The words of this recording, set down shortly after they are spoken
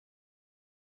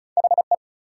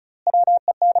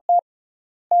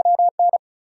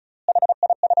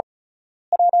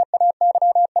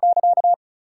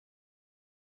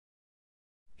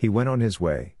He went on his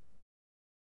way.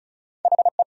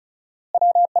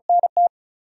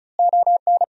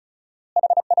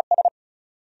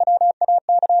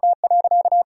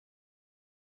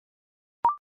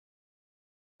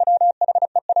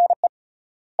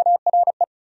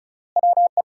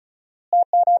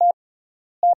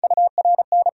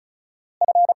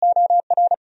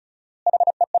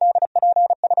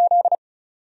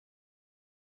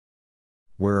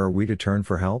 Where are we to turn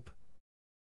for help?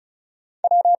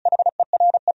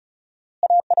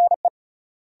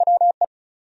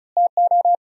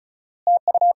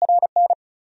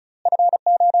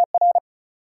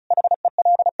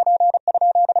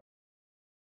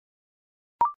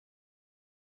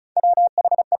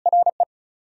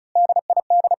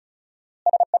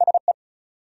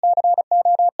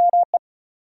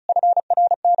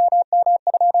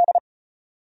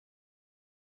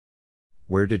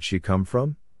 Where did she come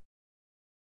from?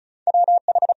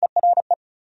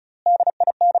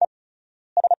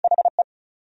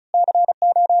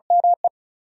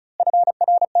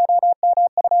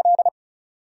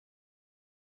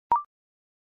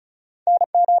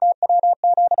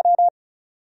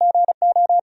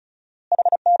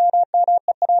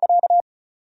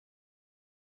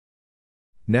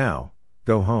 Now,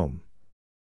 go home.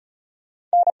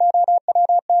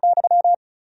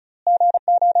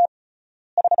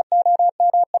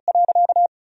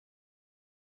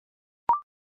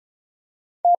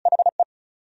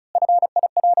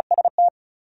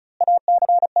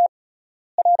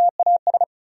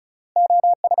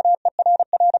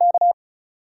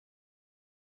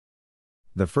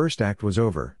 The first act was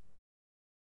over.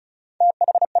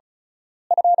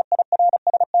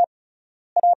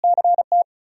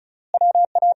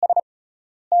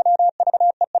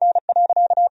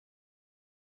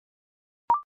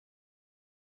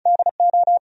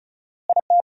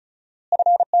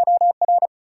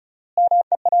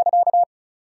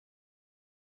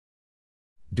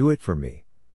 Do it for me.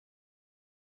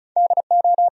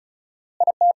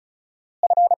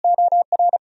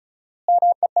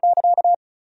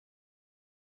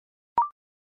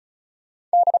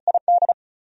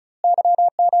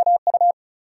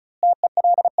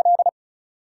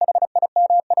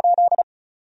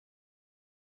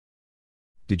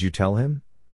 Did you tell him?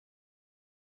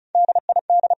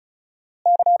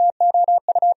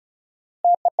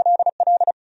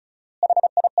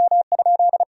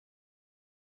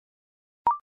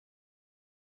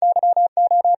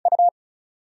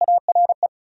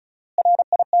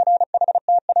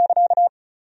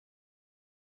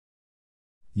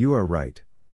 You are right.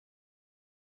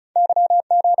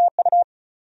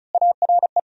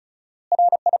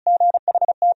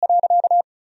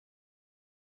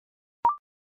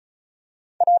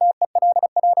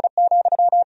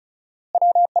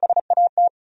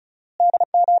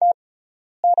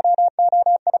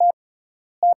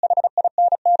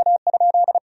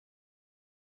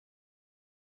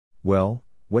 Well,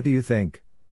 what do you think?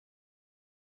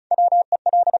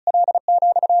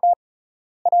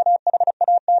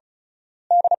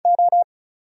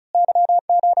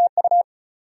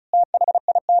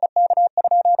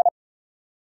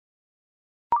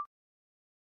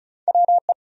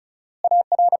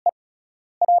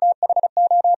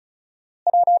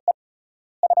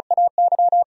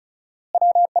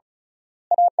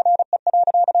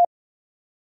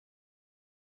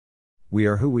 We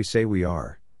are who we say we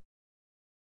are.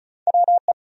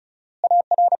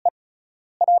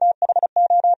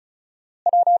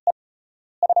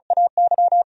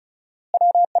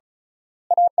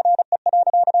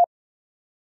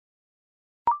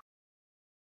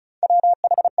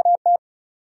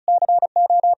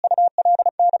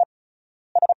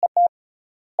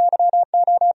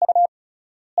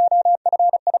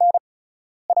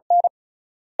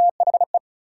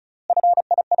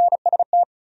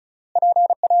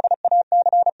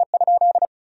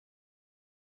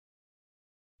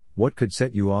 What could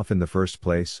set you off in the first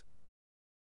place?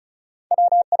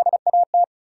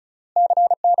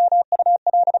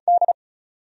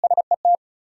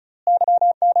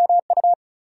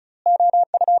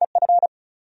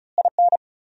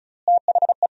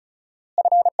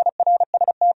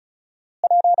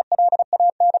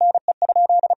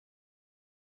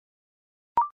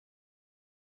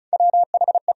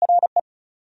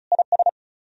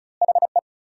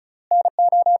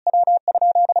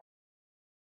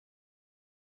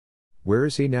 Where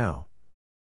is he now?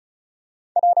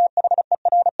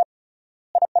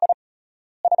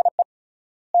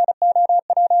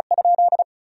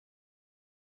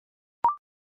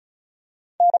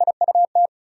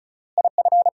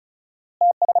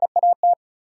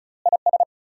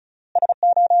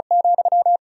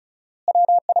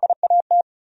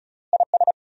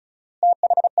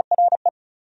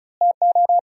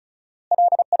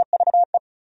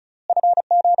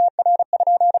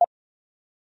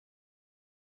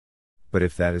 But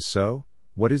if that is so,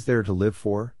 what is there to live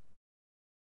for?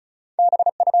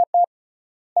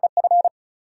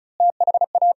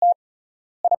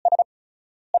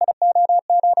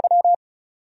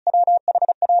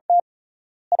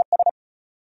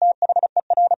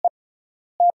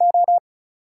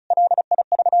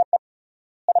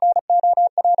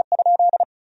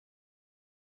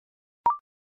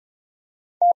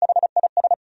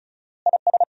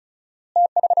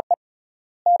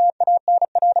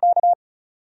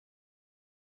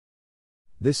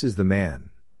 This is the man.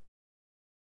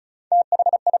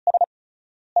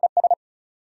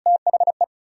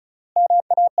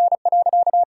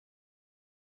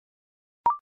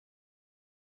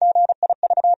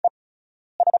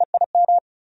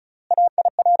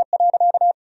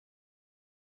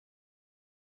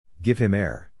 Give him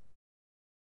air.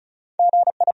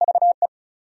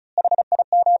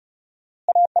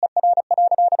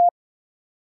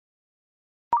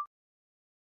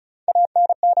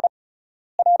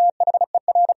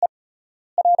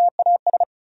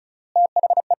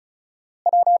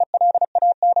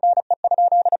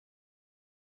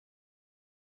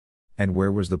 And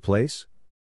where was the place?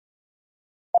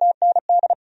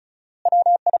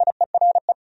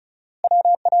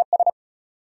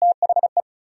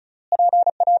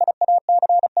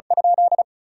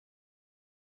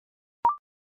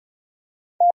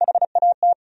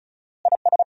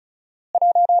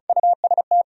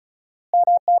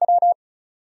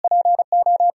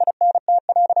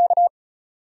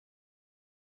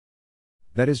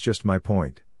 That is just my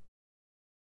point.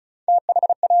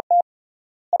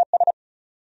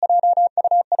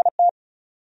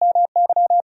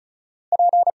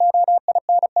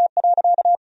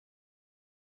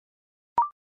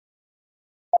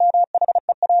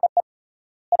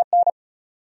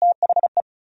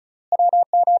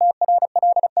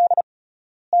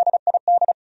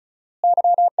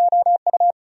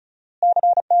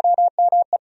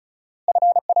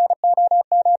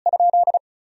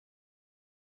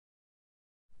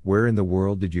 Where in the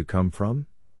world did you come from?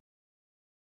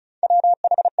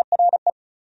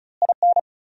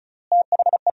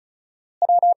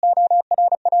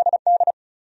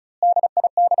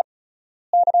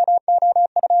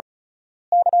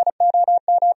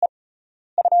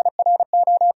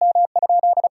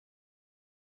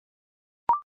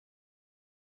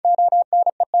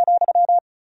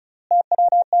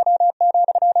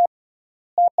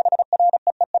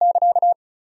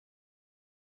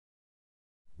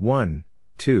 One,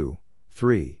 two,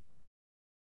 three.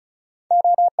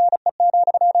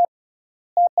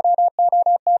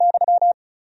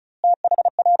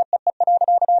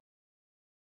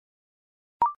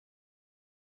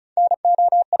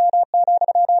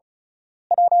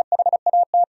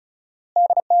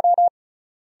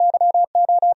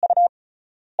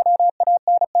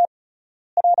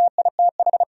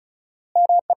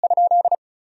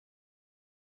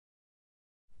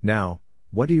 Now,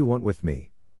 what do you want with me?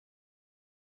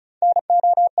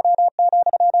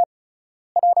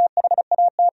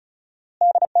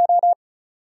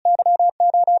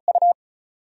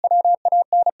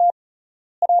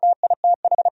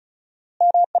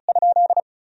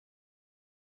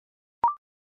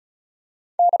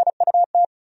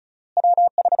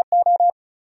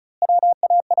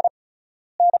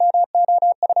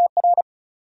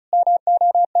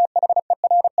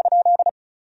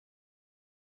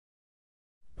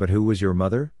 But who was your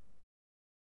mother?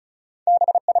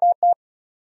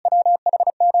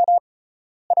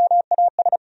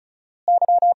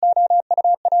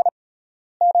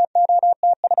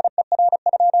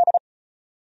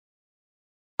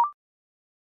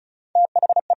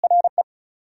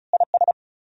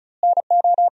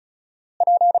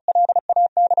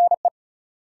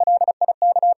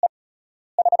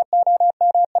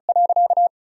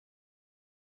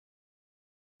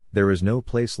 There is no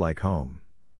place like home.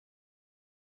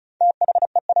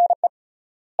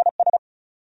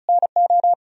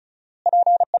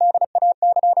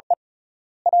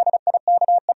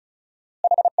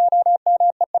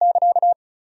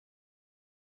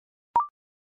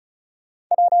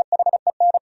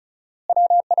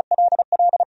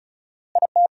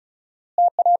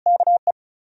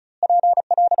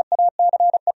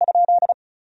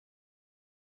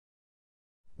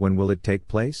 When will it take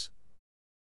place?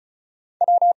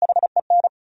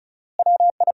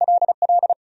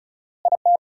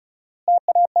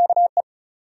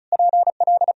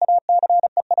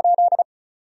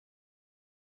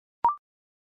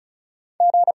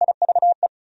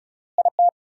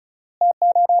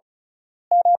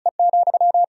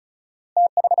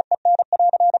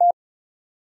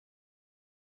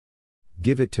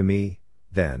 Give it to me,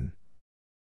 then.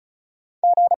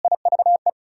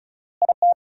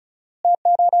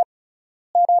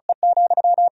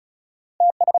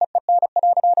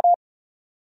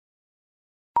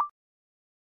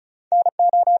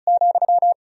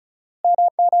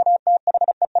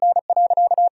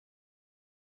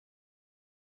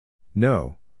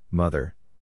 No, Mother.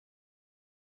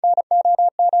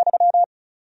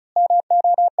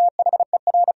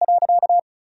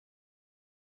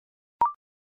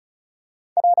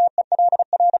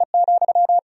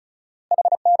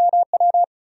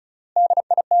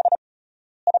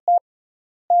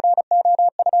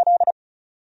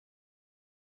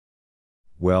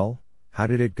 Well, how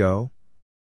did it go?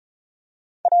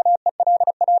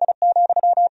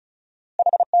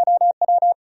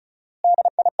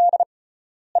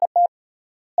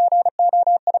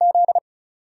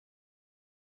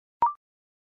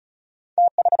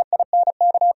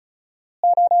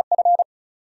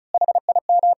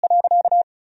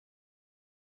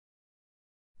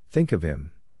 Think of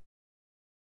him.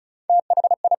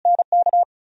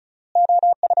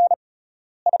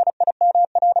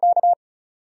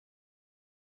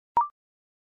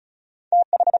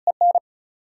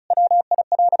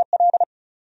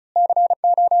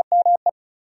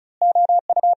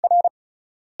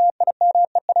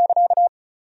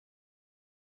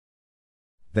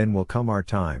 Then will come our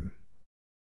time.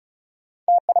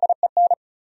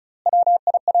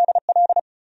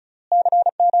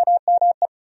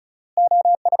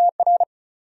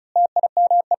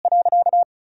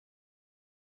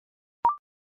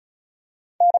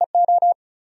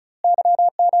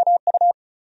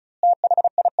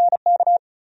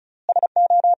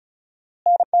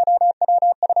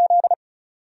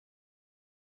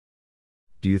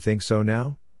 Do you think so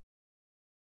now?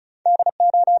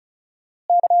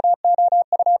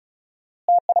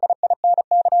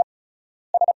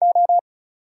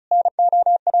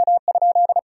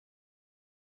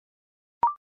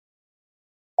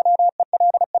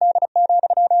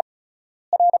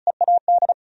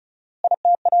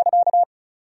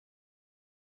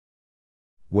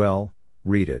 Well,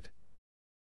 read it.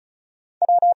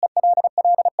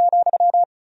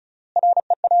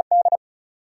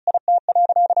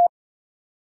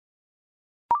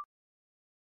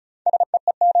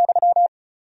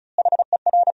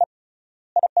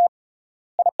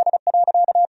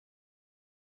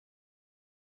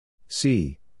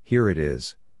 See, here it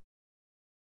is.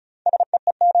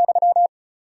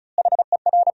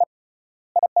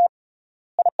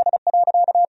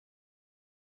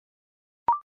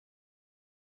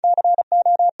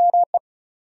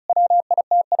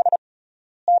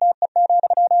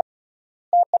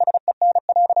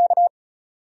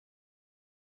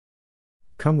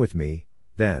 Come with me,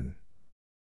 then.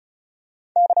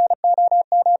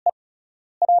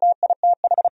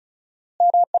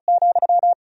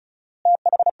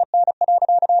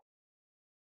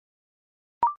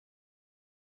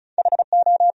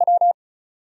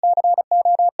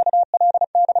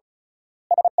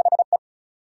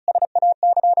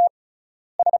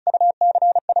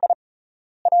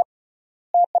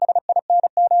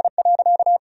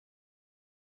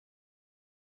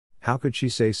 How could she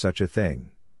say such a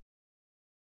thing?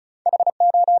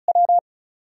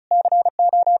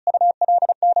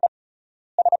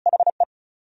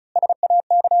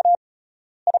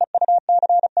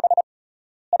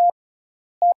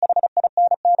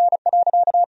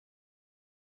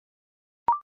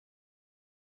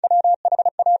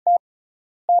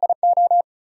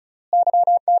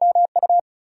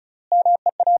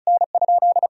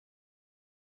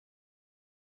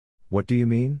 What do you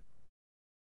mean?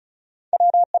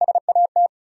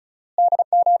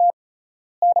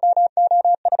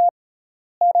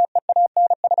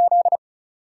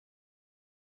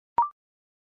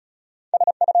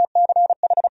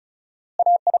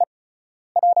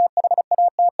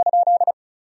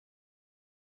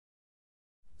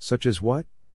 Such as what?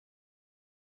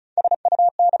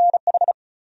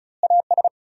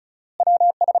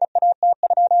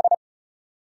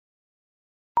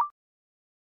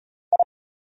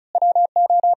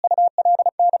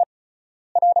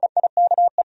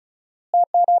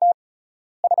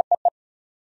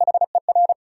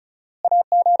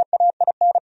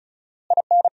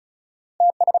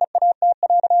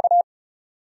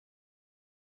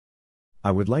 I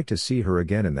would like to see her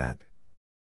again in that.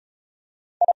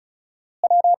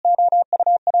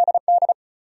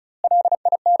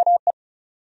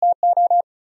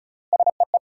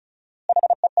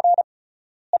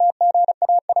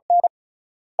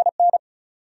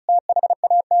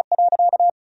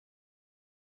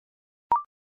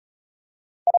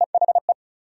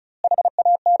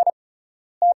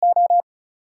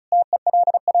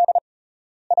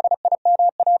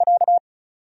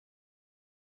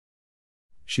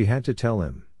 She had to tell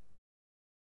him.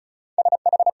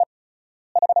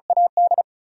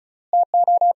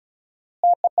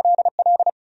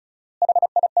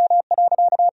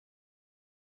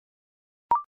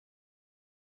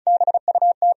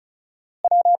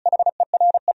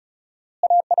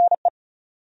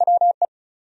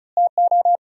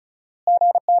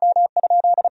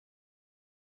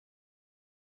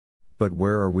 But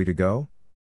where are we to go?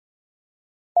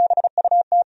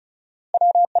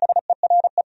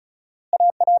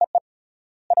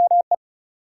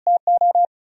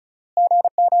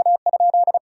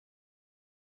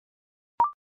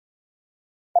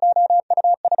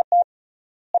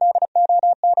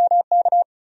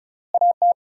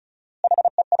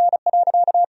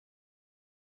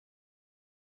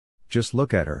 Just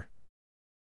look at her.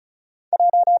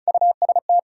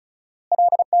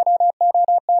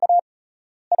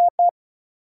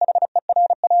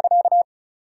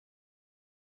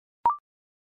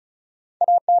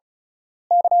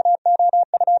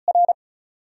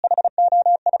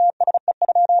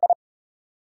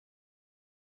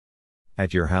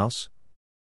 At your house?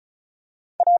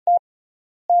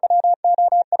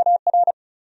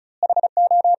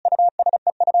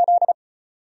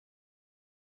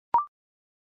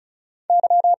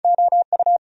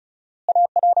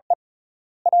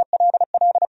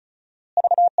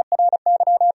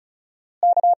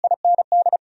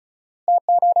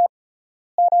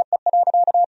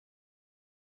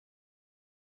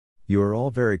 You are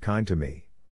all very kind to me.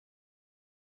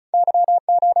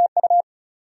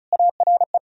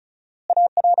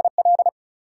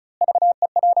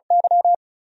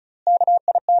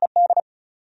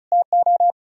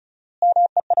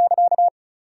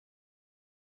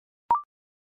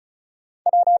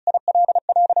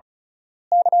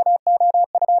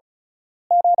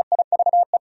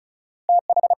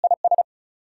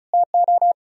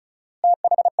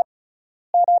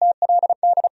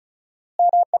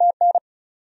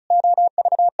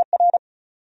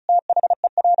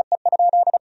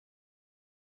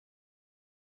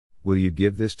 Will you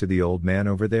give this to the old man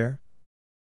over there?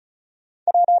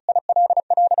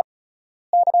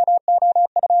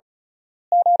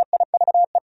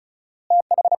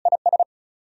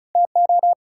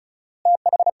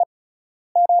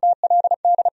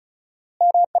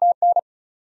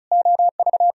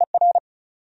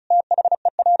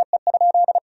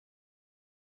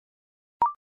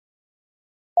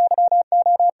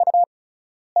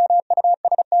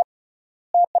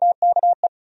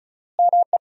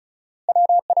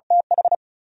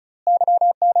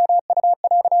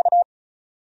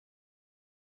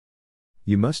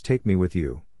 You must take me with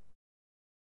you.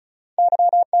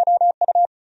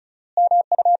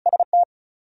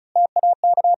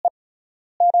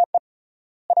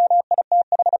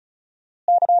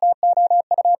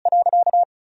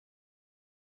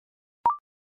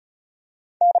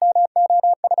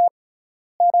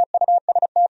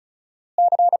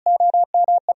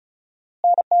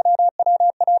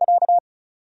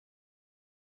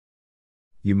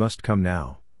 You must come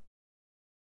now.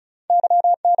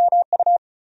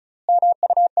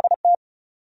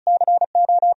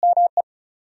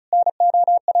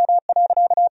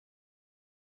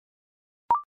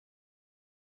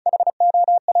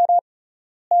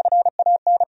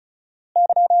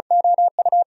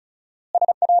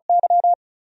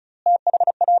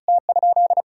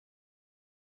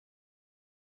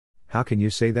 How can you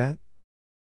say that?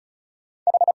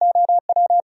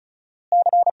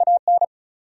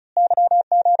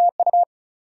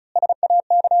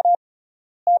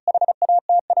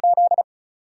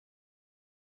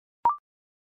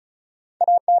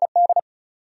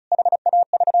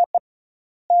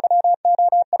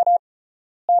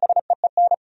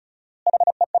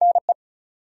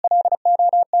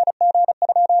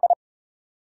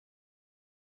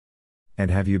 And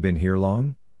have you been here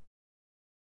long?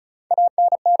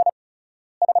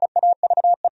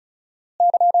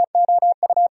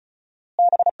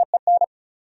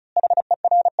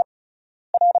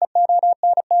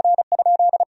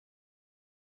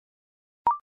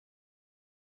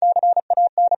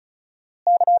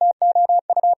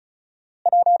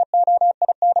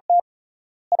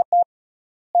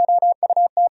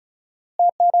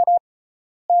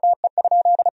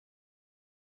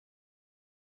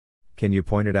 Can you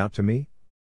point it out to me?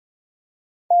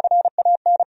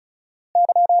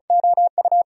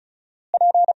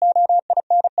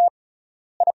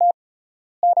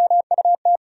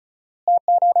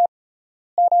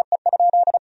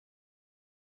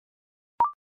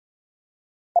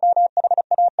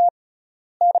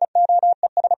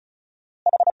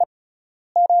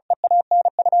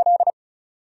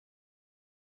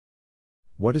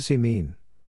 What does he mean?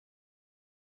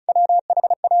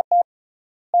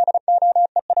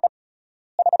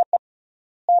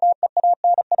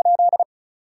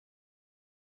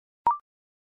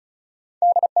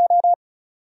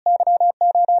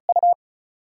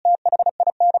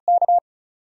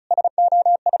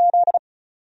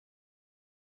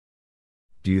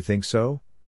 Do you think so?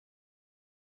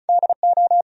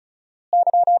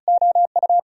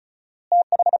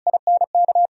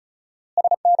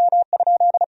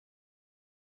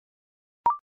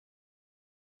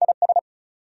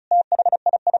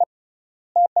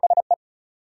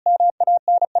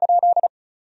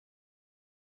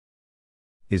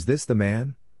 Is this the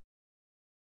man?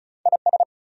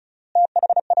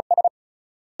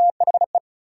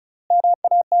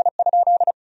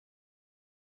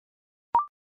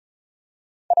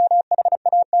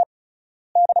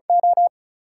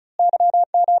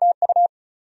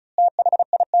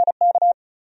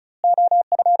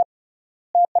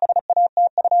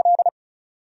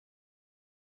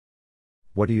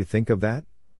 What do you think of that?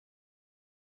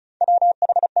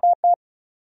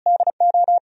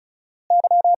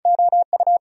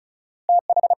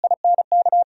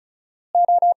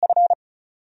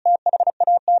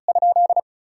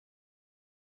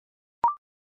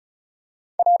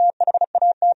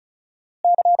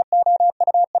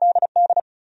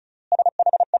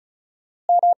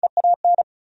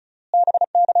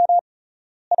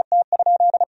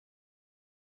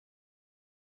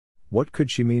 What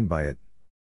could she mean by it?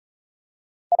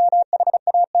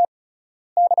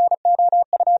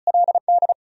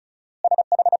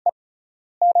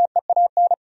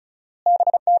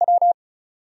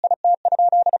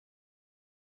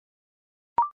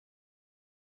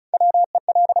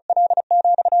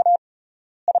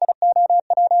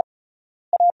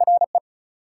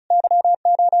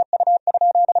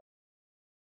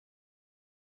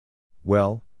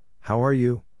 Well, how are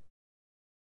you?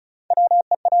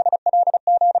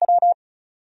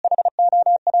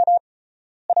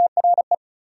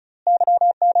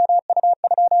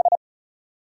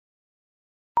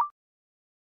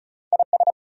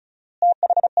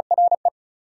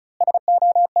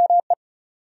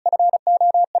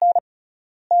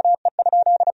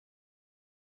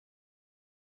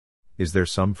 Is there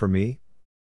some for me?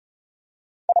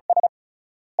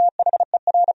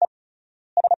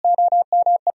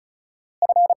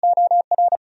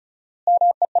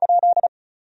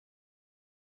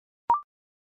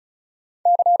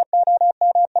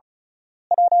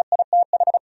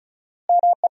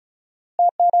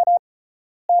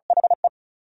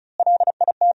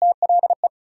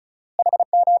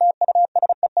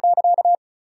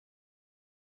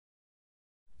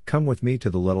 Come with me to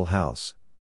the little house.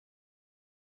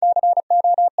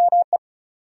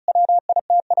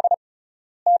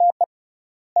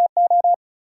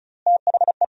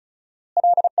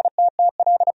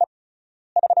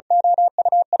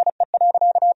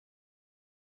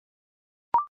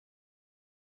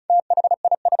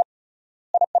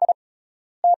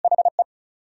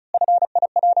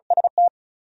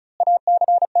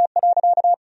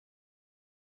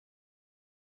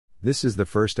 This is the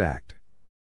first act.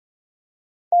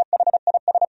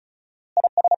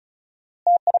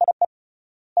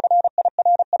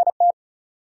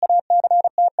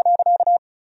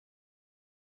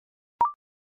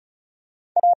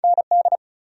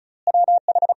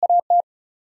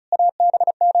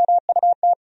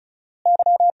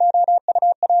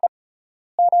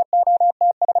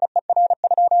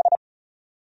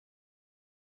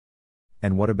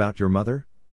 And what about your mother?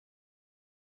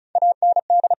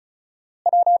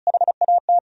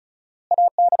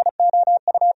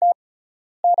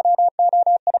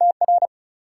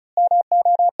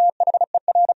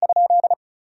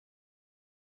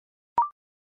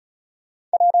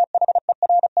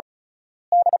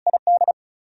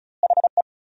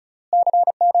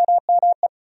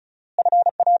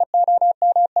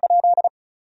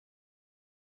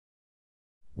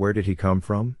 Where did he come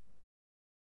from?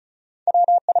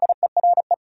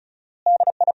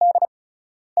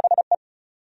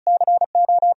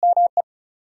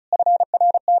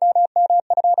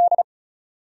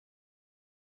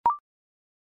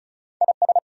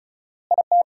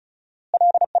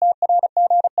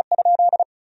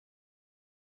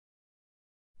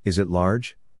 Is it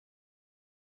large?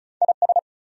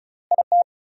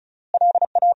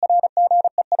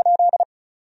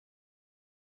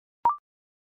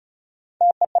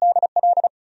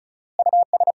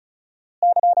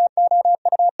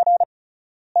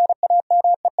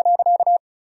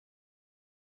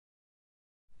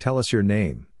 Tell us your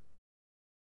name.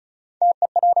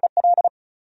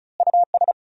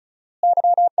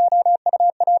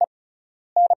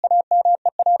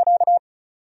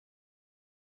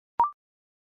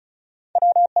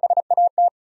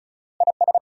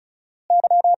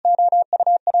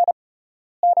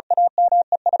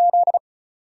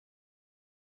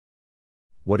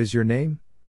 What is your name?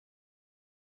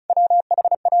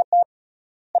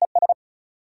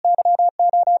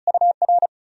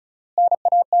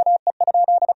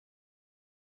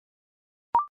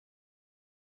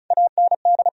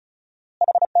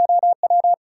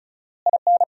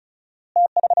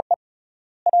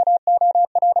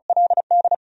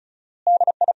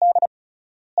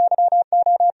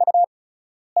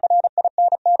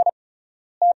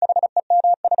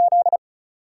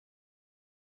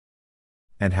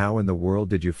 And how in the world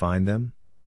did you find them?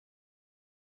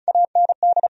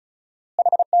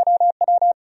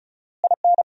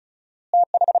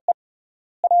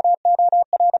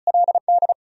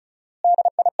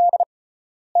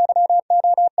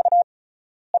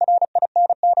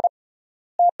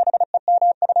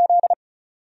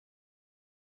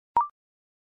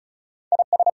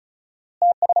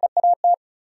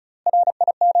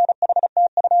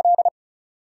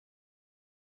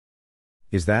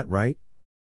 Is that right?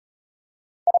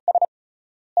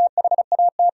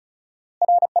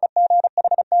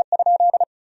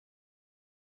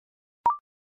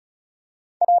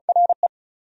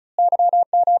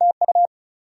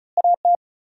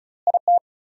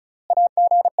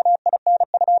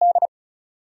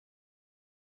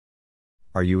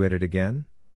 Are you at it again?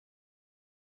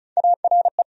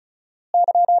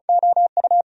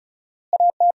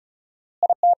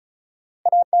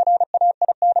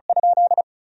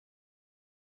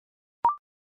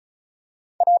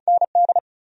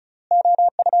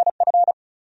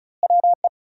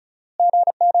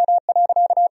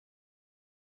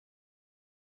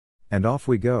 And off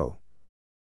we go.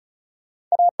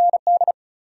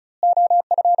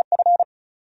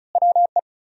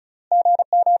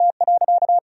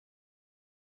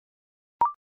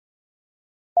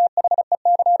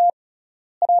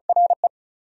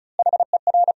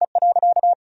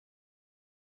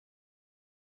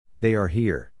 They are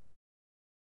here.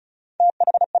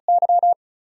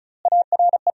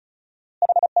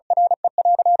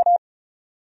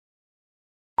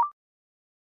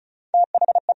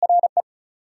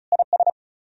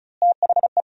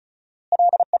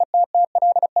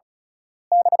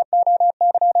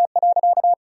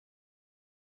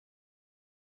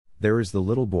 There is the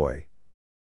little boy.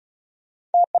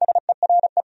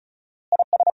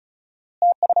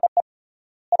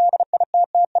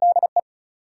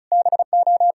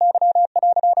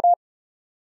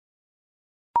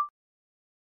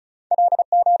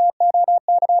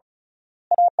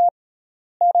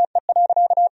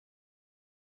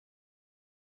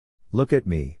 Look at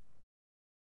me.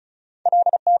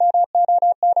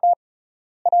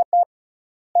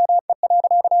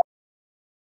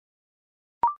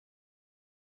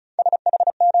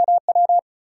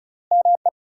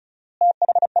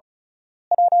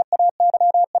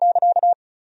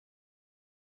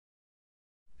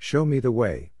 Show me the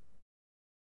way.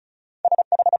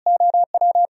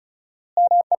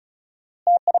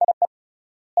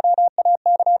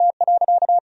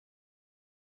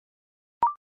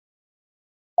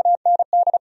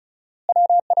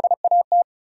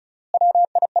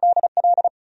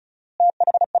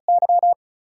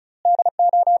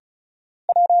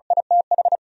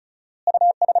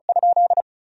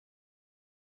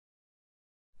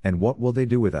 And what will they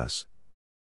do with us?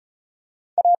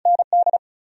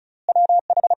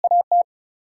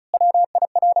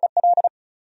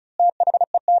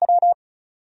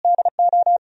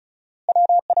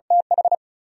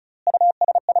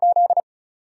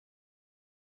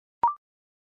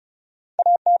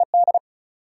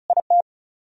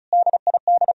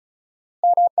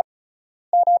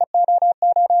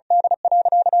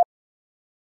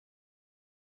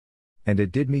 And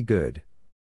it did me good.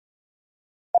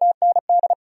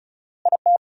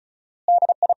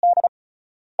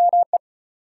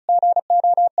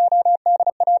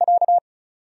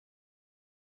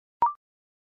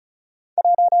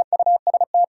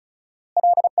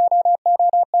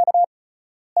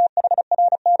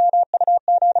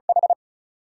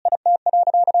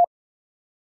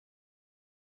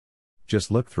 Just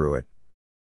look through it.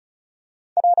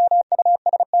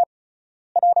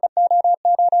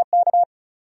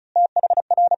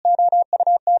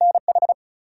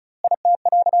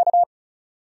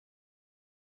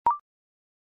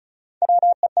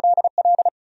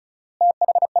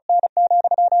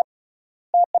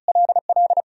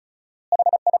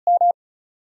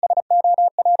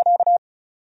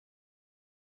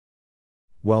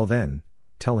 Well then,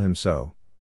 tell him so.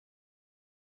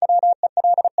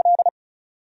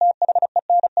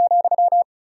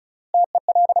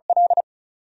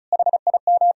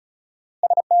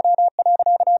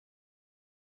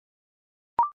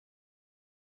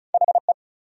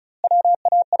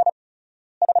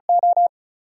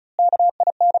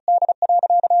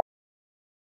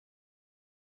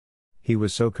 He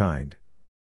was so kind.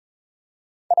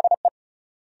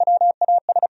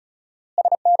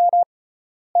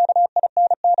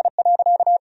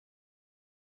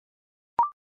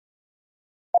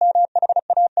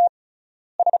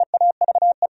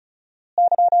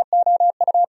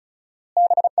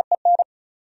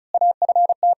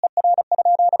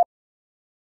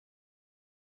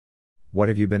 What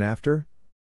have you been after?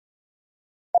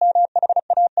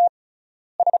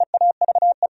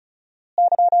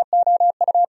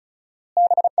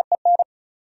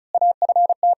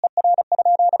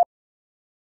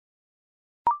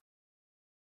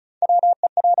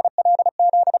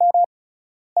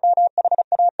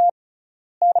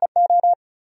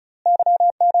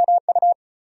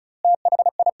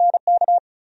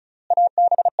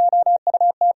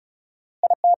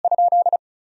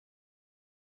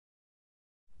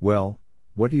 Well,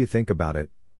 what do you think about it?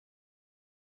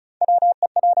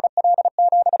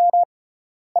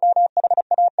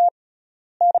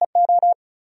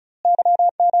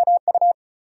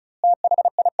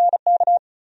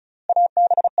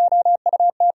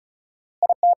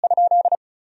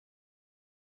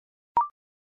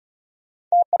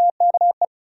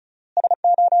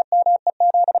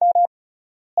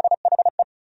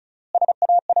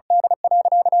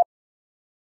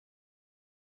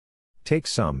 Take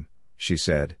some, she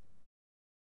said.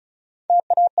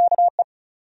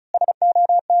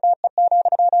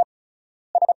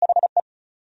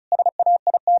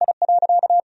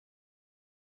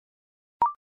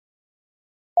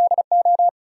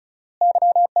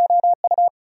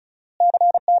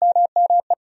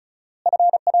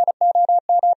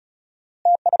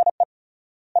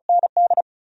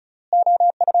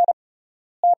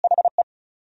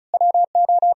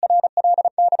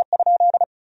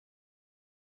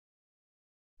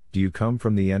 Do you come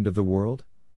from the end of the world?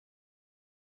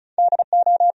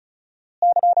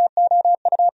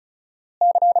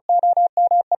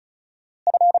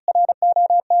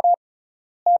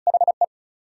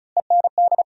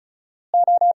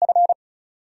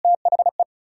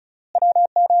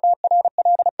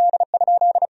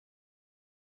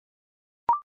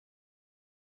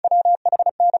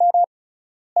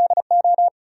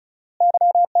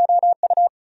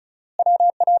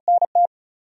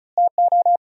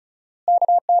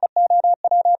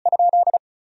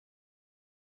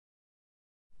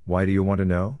 Why do you want to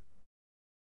know?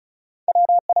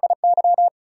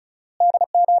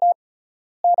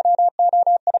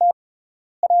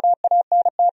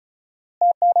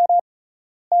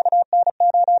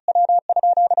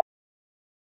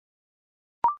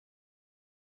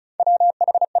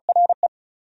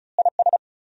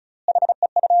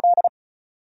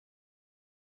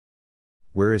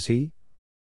 Where is he?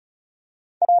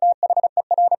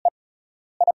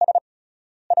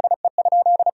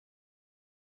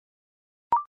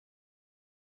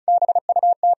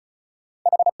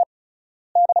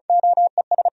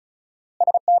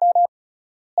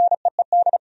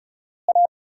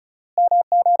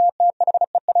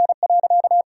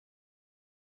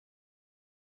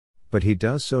 But he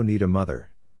does so need a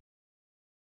mother.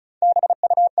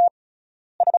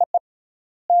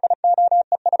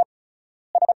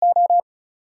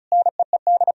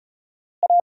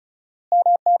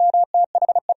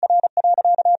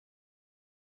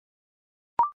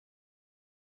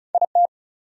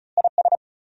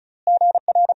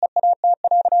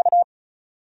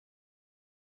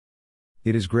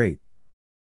 It is great.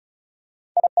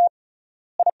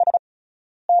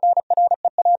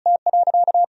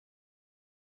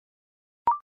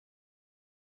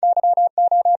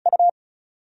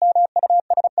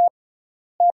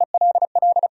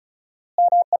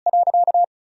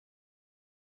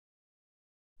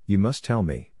 You must tell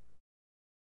me.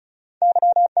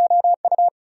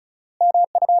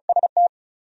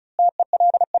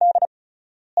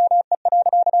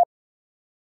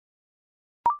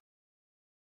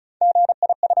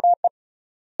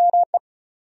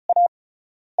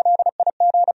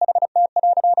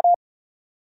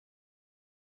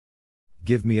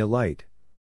 Give me a light.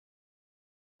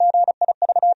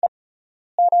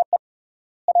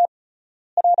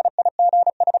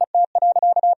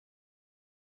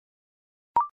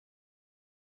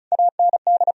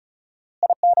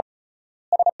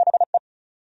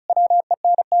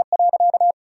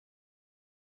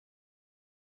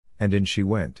 And in she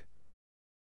went.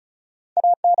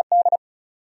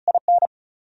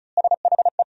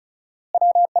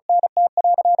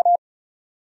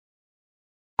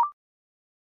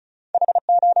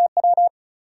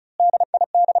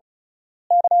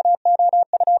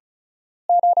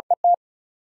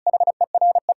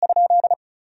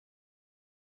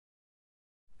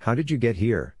 How did you get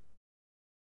here?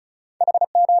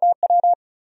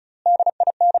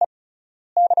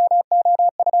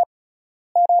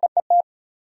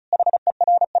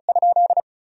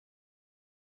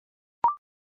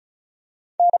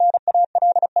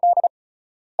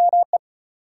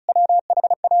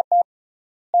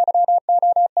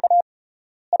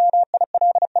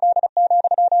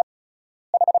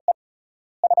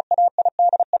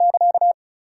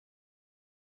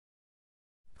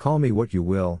 Call me what you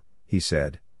will, he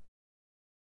said.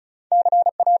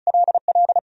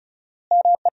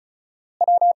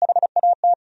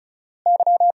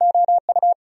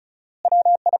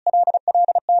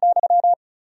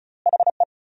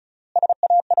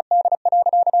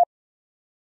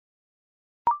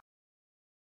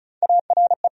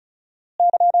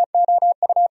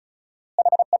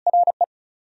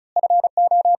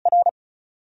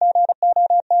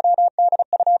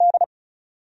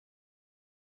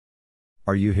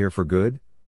 Are you here for good?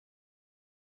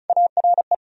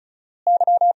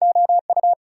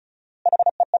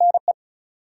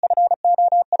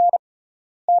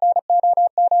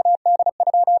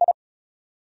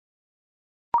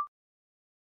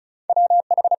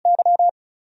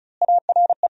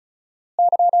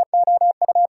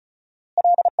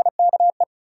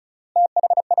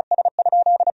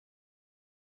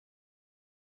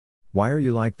 Why are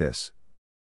you like this?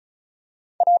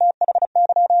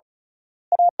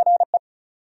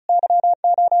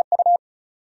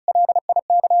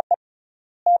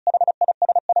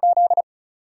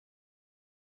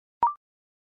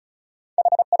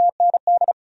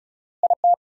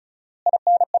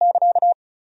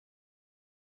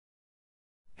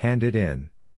 Hand it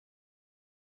in.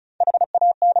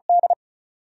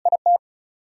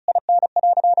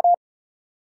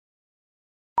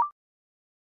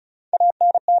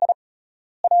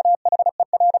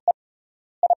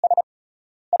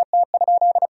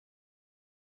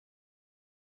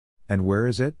 And where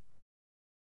is it?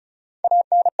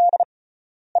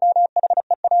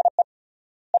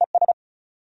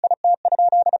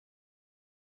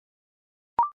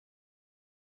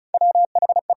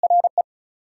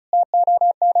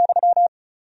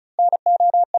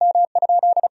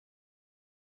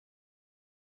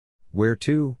 Where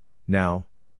to, now?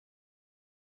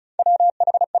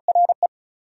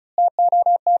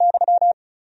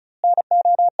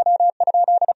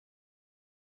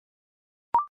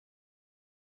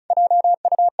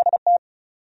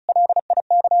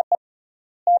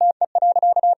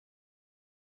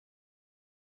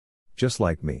 Just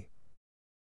like me.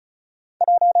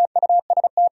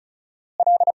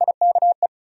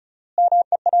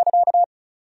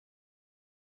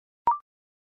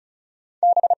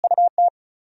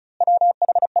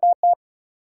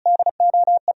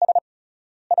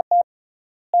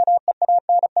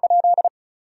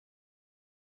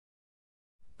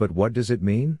 But what does it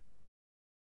mean?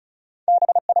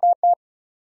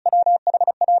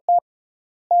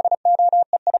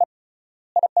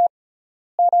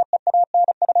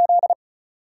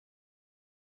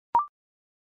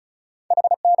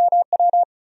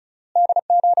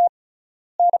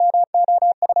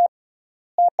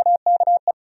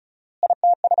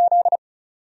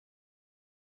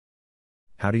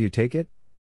 How do you take it?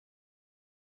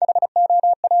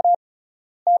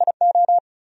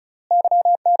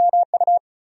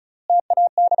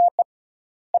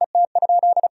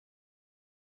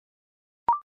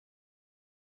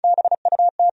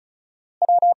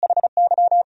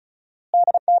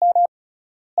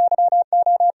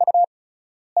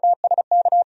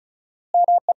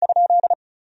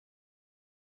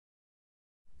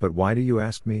 But why do you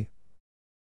ask me?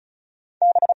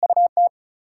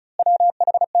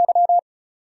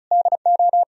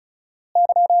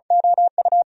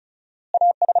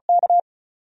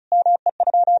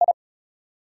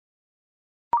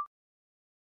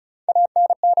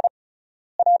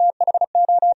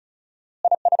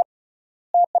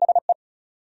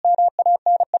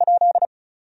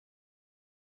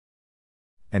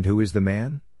 And who is the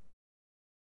man?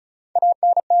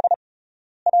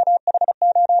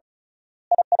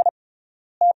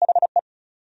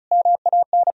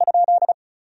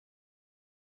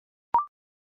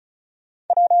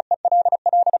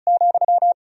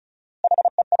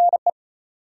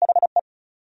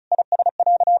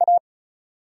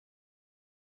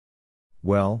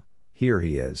 Well, here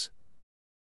he is.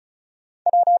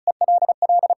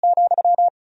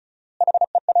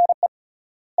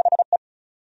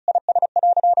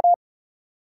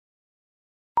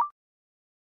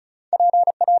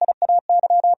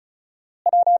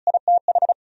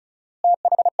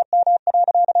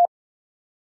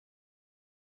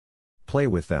 Play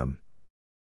with them.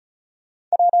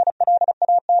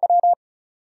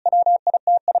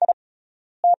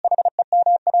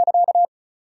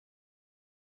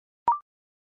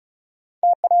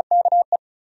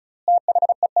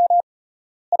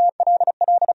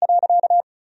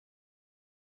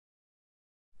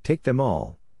 Take them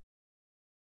all.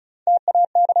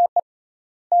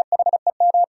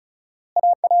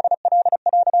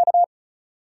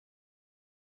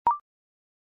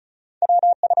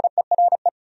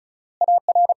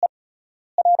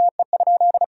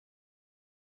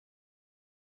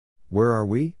 Where are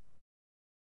we?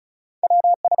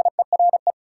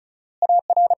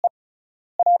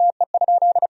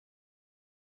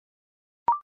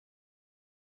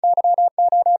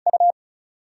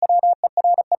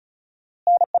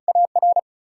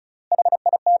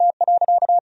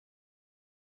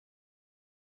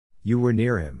 You were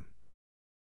near him.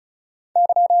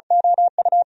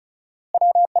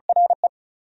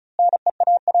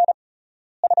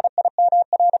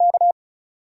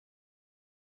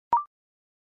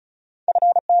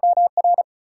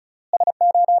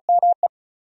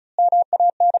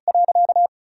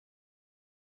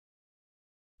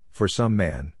 For some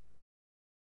man.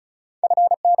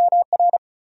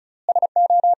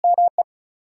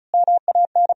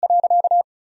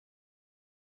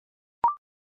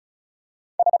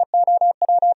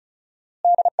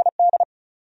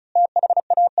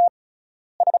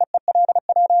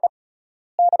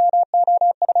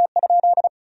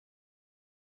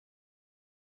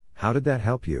 How did that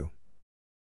help you?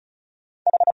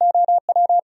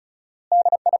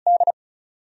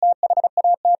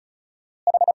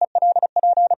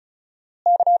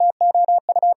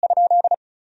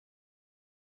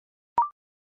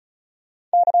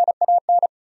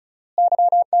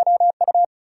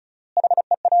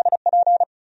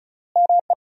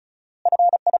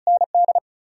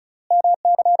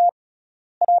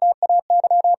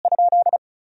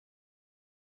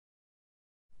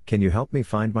 Can you help me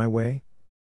find my way?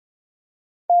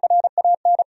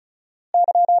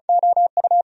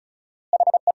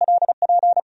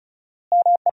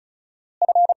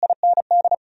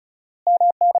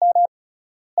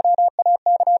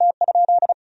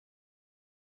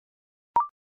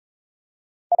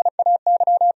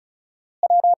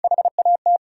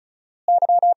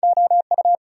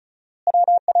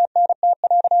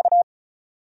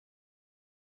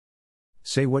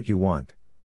 Say what you want.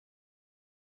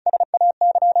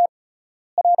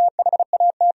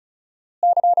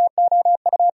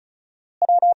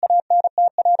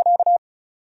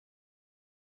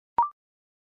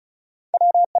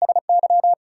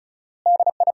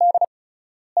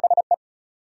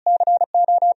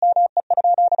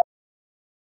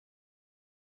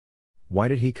 Why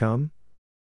did he come?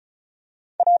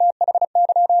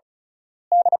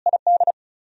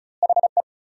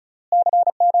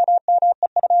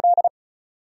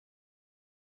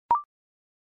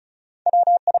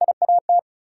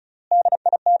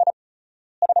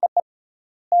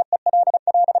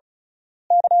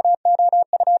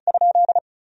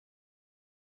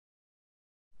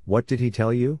 What did he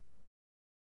tell you?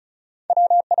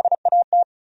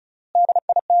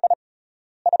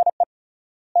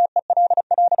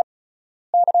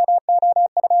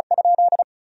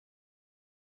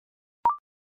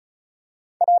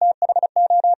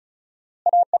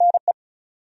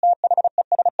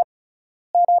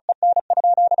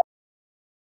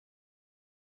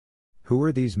 Who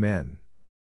are these men?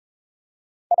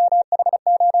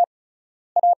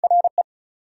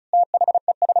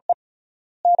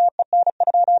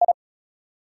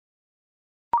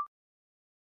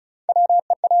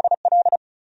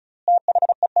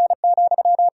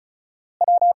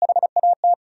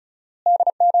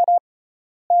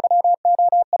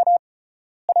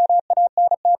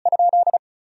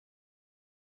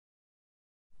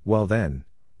 Well then,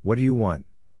 what do you want?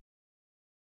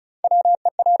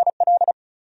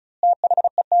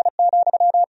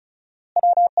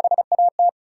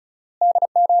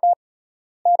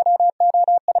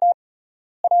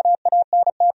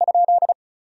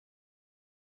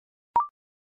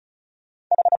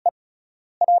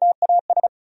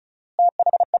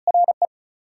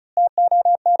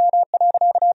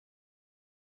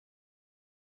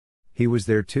 He was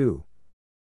there too.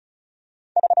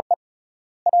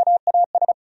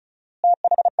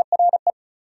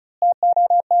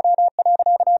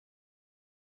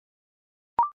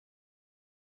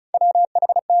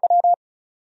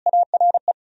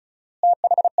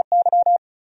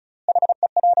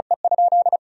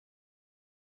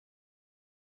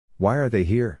 Why are they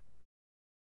here?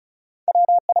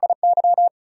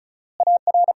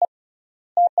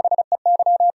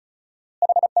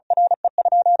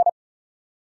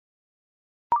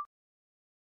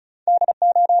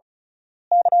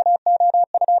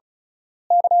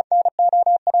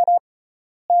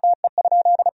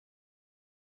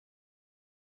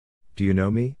 Do you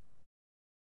know me?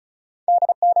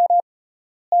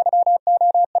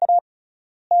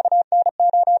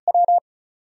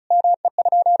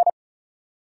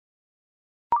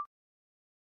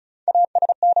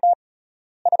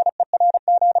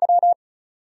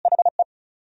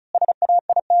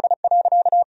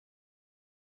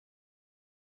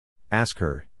 Ask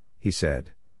her, he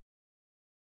said.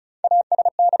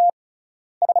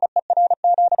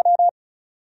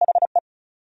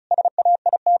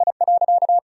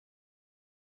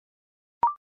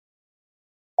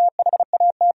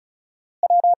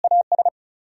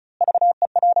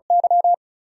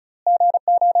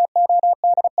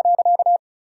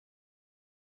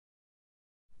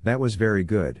 That was very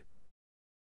good.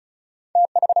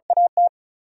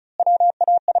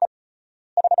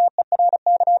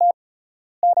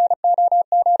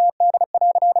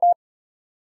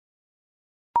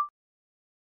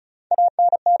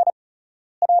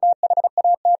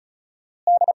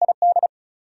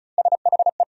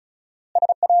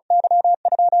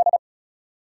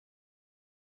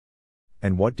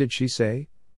 And what did she say?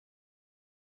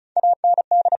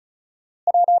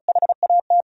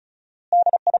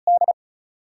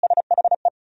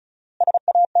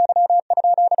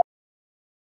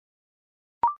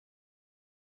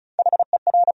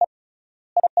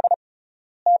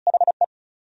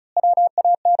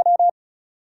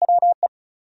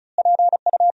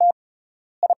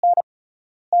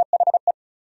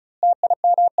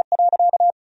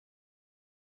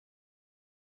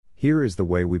 Here is the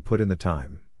way we put in the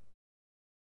time.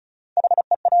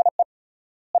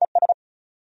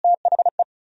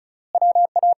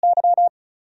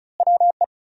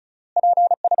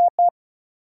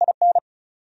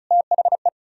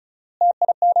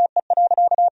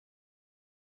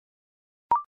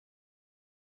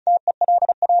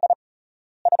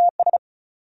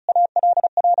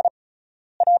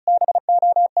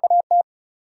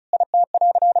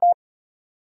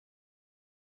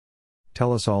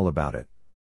 Tell us all about it.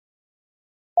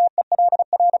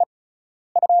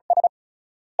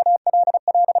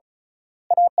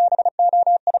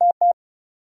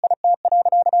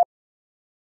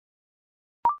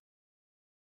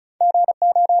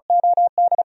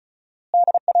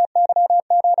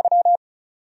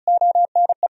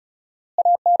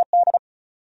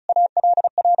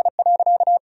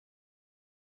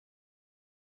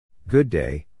 Good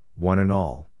day, one and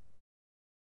all.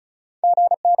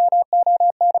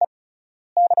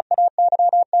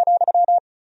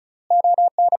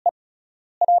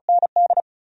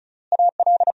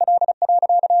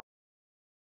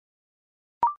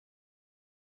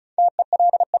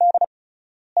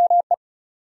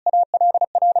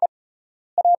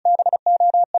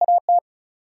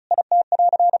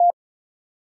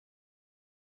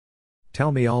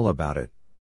 Tell me all about it.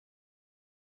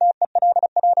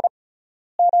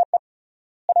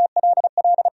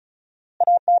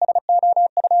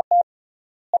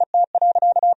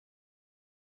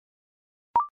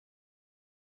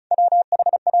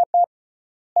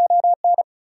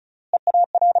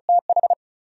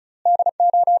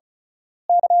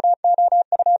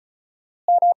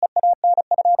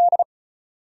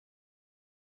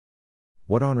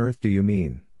 What on earth do you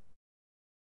mean?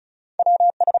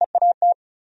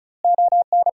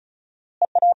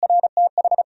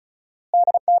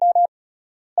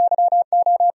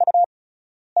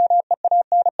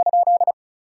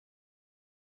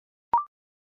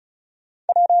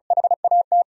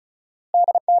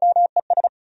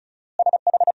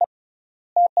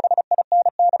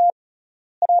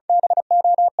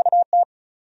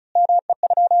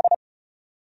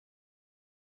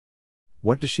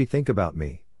 What does she think about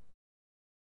me?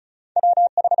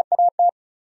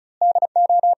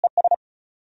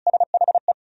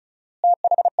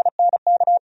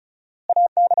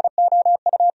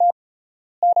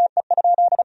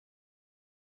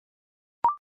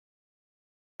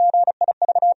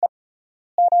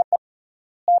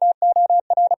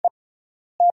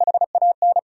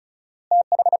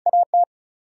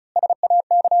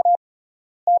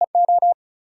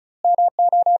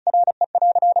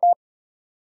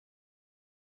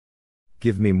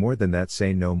 Give me more than that,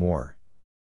 say no more.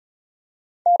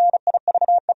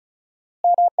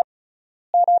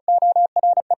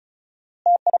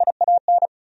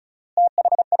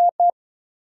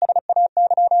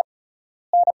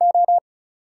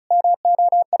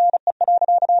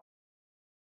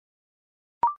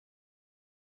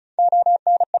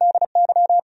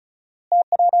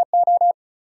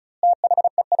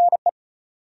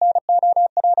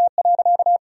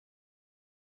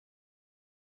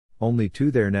 Only two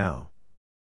there now.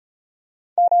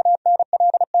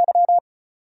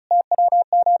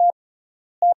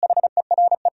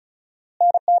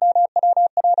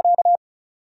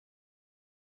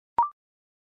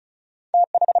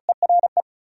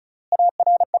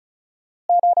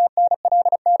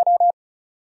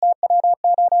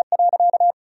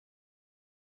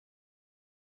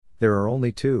 There are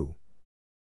only two.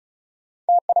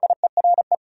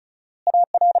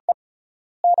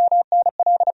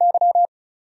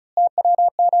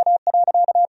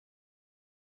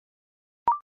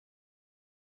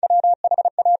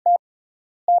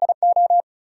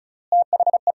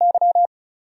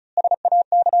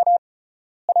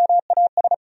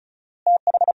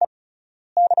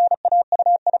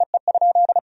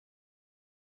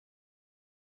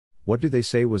 What do they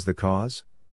say was the cause?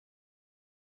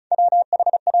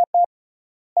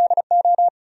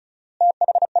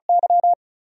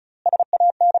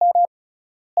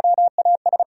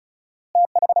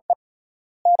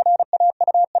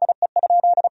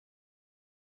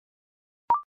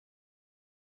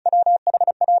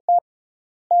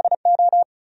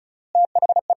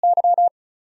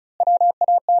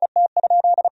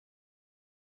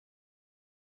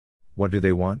 What do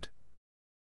they want?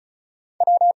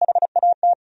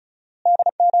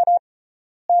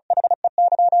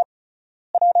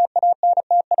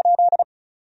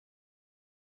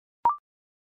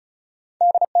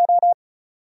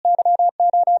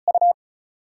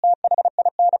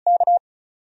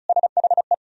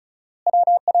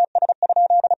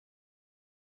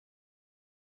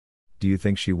 Do you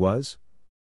think she was?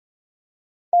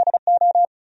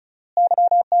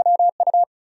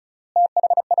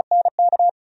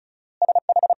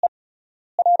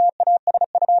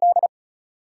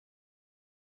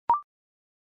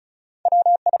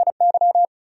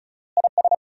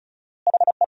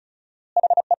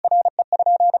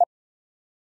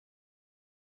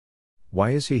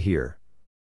 Why is he here?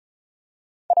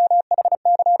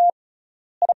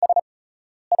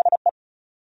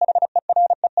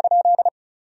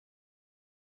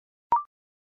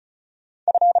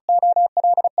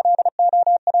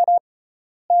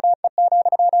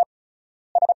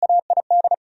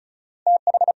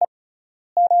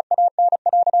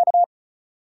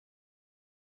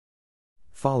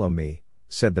 Follow me,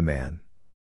 said the man.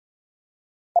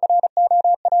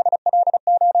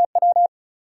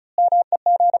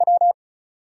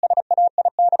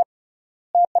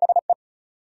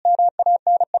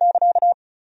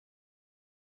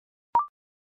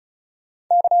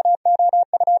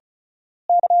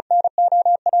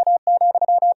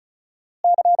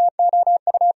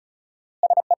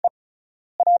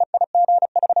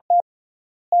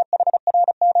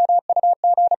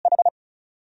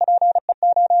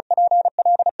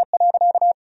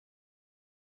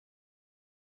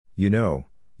 You know,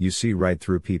 you see right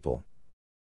through people.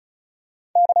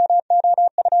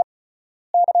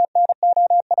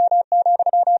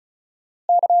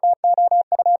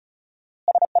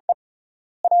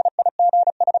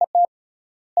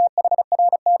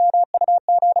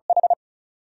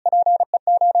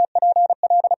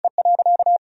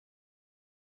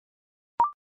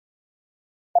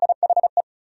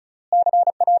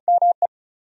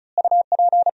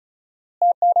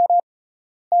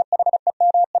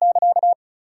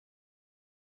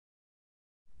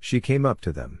 She came up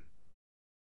to them.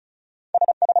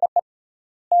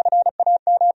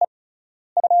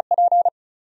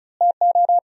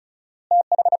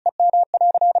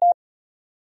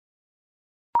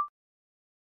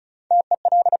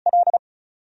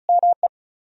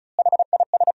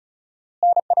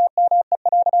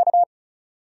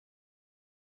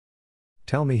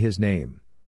 Tell me his name.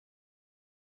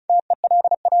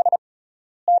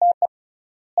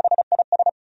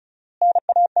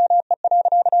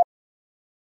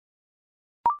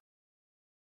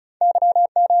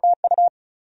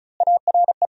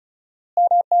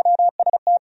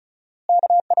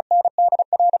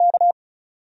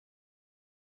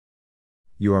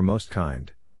 You are most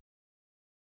kind.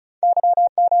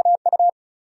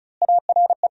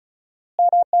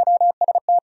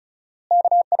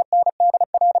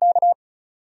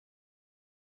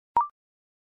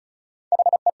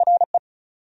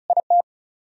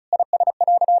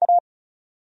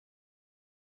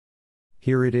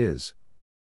 Here it is.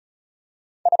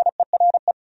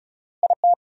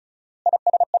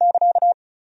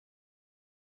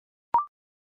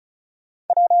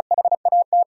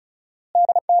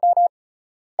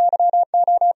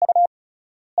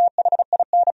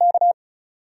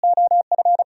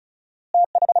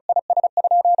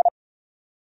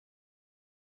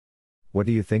 What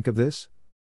do you think of this?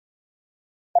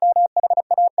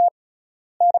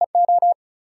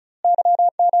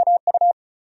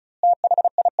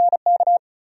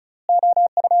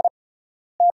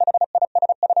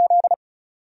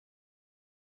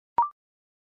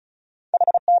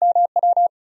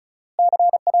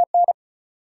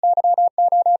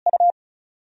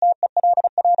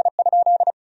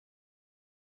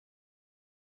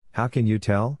 How can you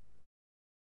tell?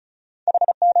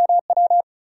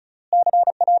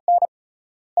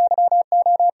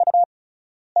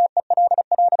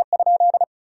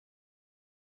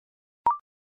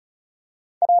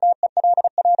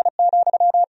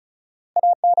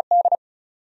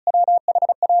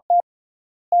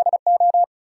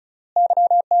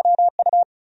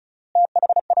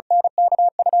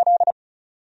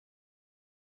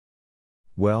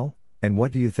 Well, And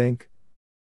what do you think?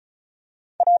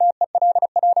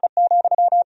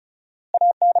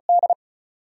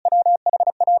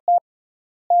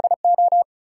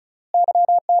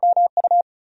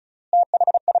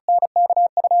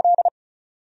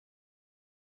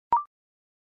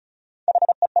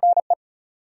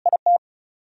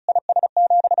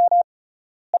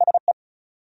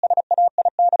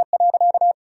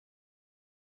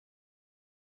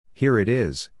 Here it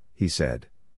is, he said.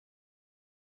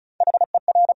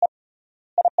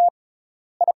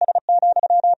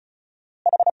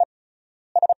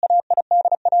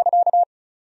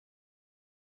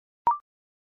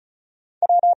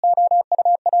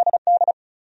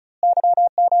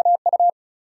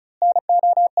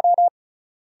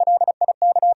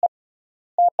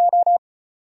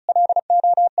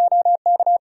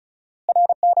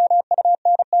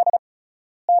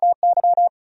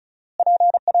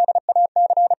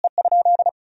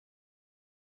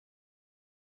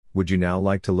 Would you now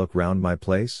like to look round my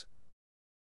place?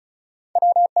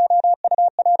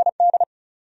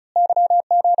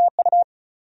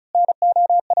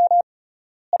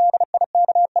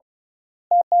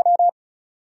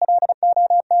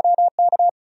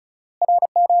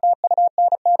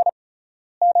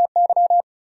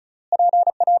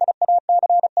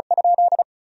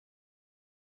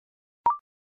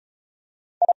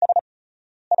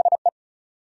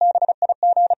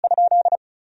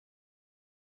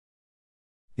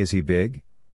 Is he big?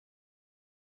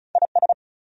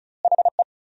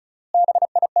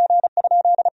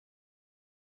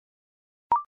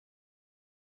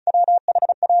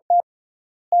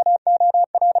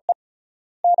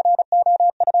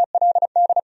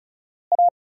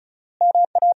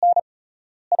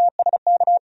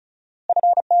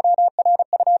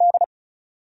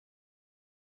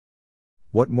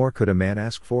 What more could a man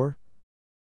ask for?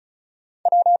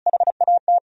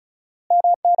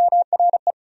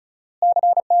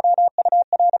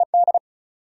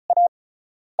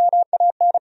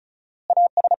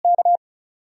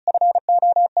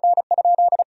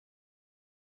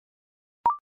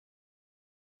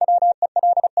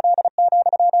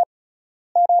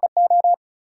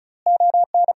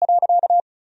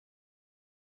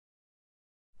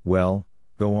 Well,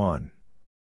 go on.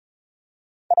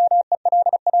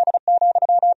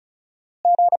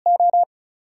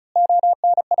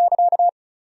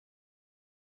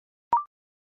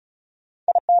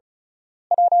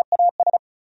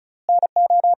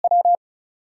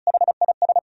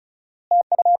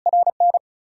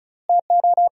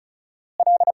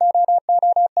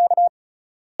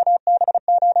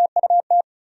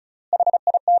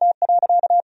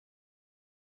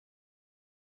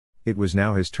 It was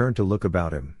now his turn to look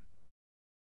about him.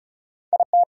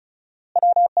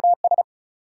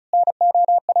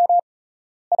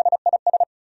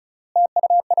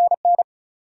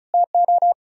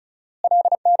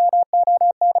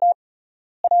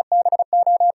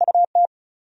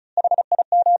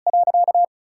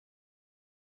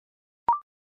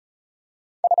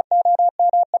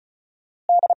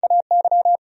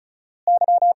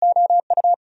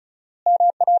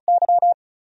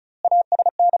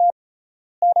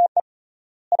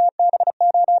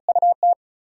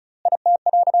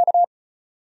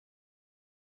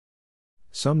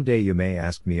 Some day you may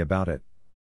ask me about it.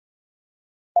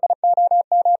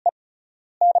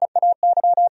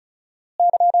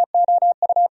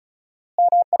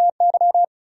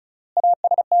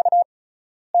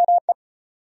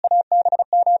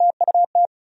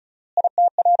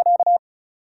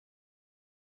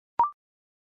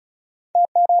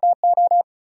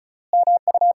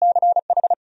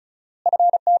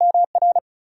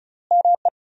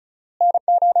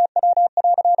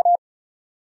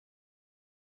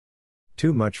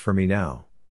 Too much for me now.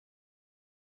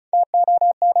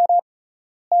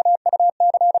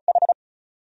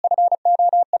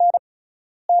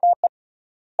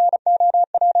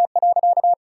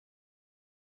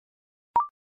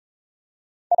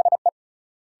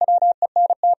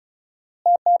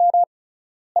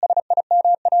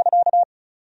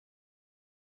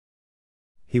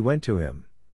 He went to him.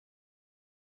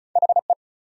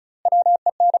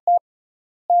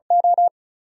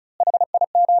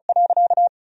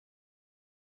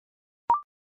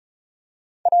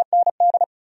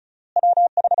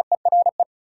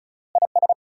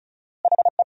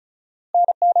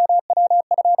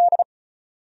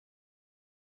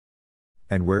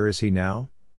 And where is he now?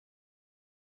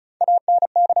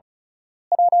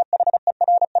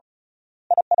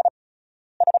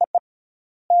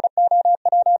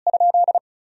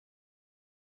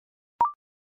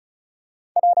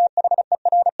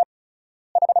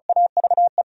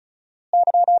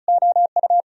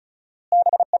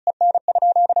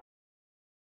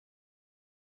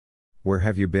 Where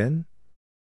have you been?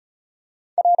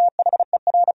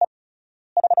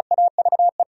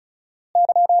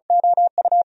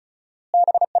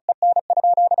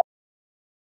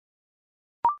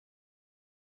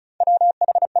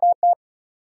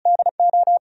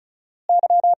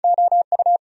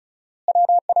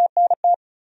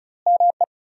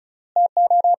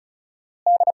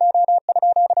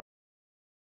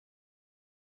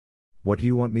 What do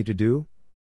you want me to do?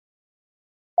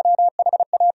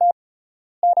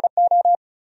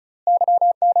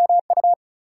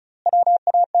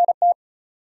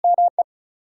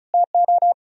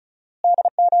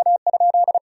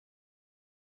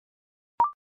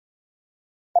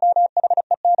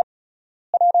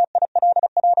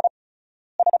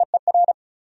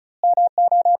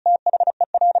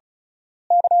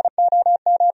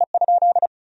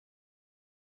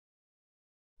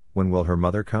 When will her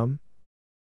mother come?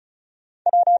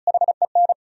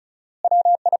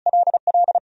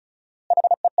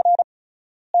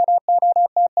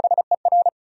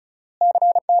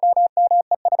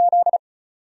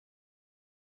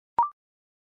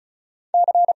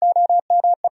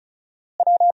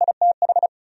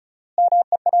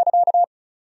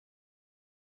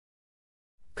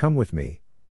 Come with me.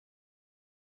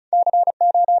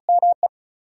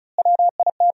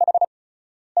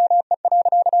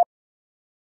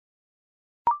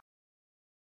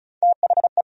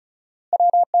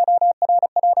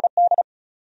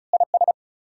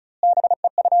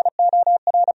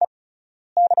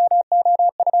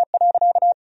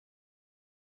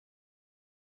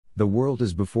 The world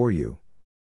is before you.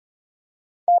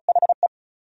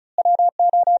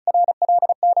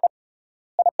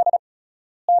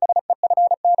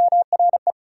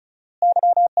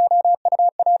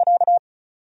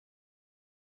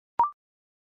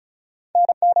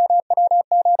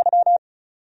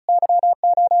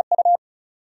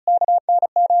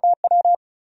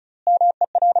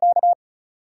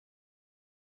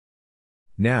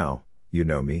 Now, you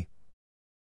know me.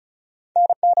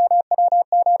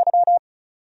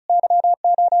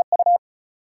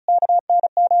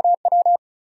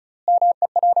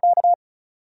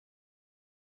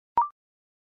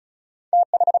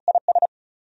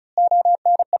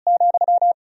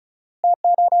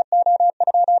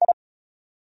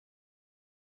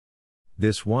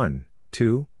 This one,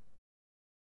 too?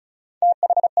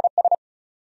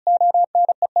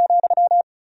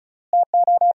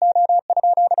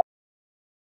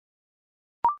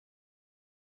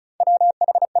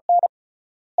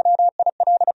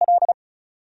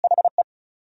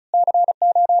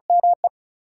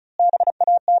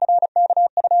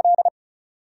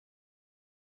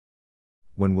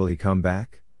 When will he come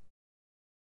back?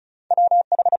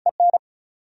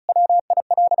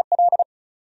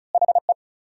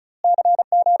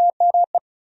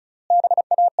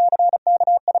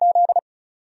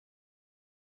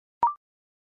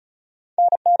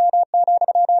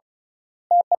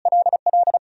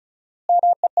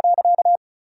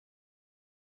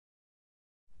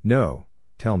 No,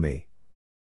 tell me.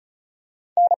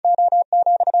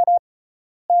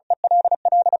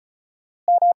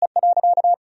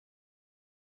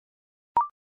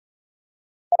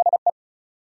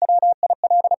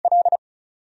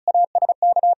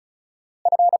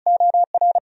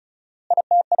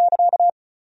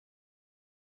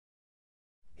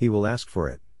 He will ask for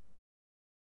it.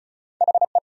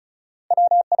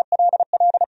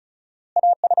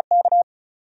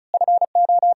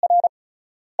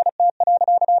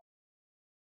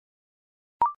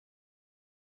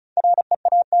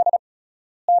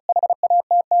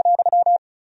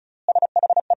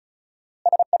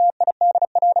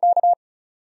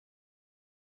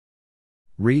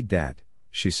 Read that,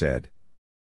 she said.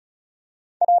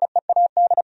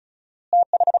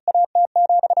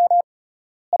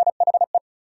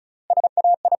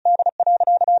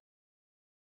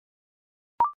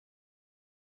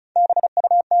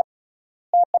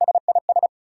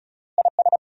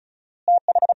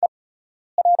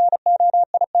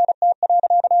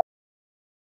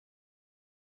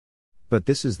 But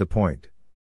this is the point.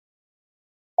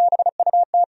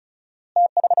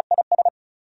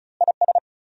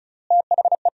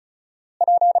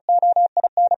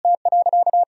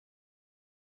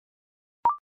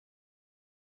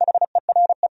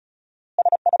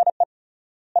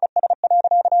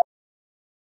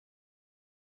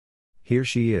 Here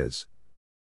she is.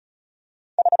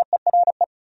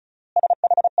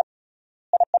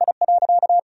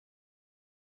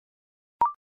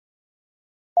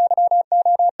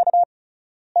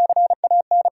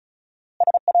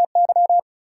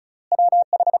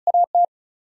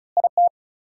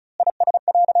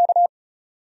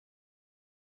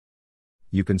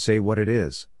 You can say what it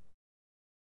is.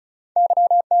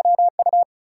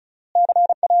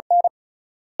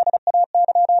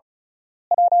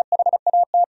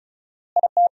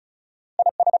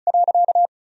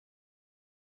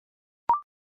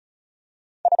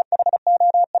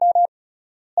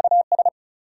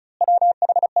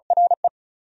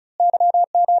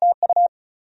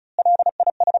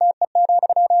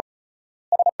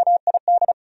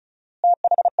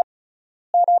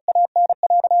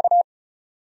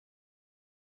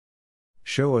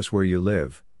 Show us where you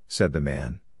live, said the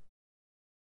man.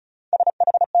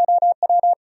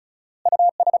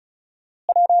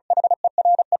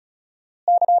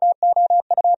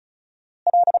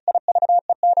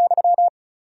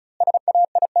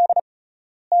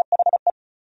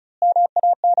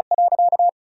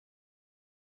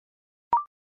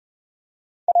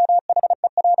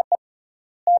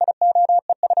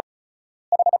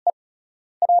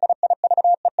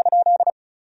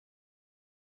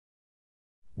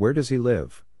 Where does he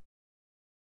live?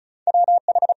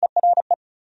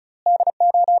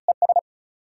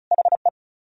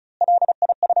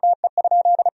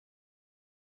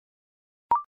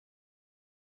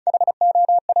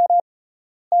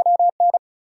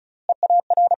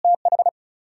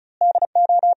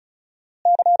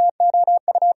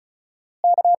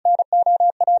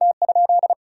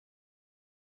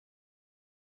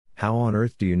 How on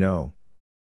earth do you know?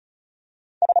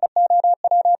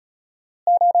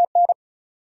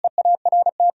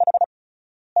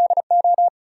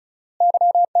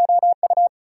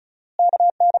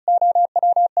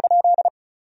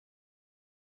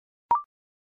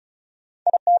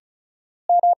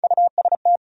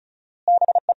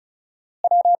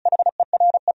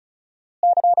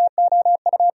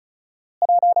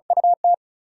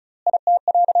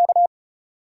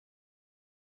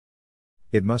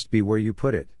 It must be where you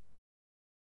put it.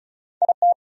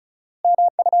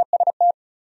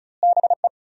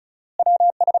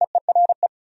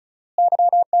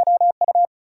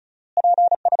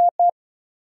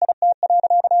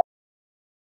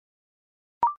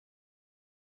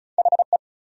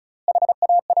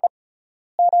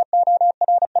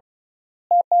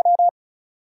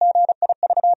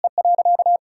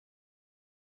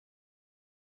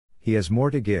 He has more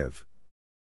to give.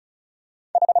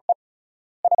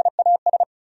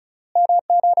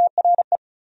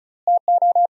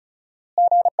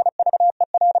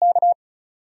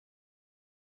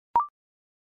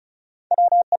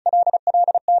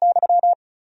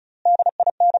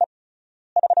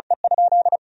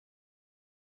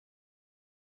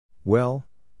 Well,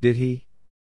 did he?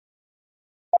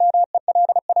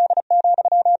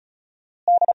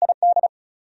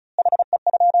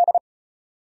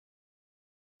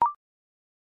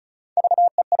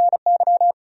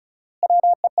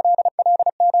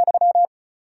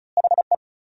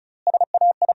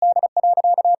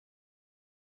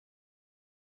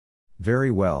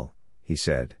 Very well, he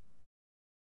said.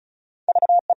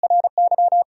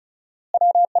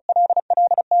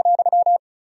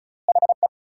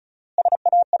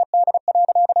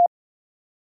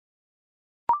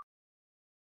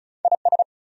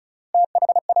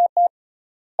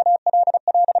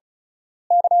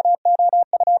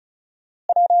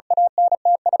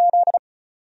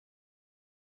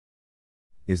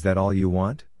 Is that all you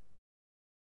want?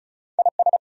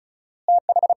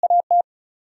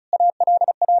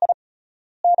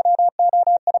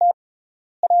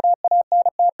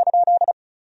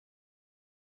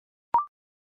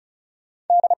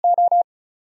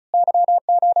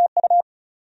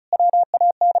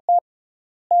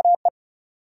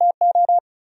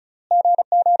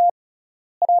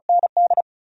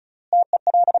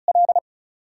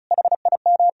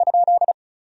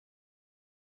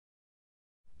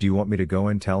 Do you want me to go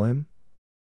and tell him?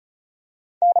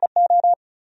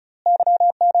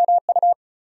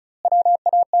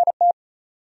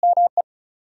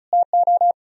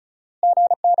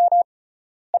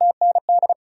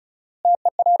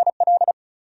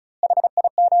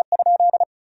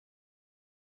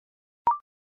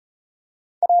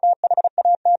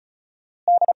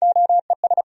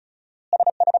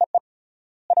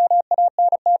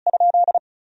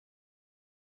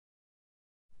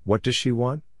 What does she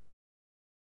want?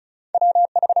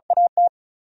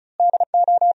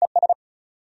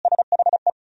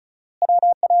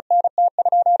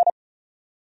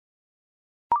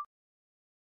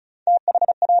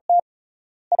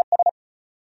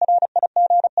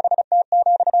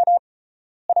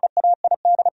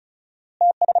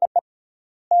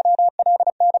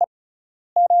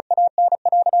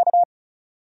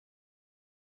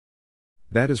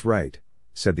 That is right,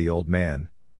 said the old man.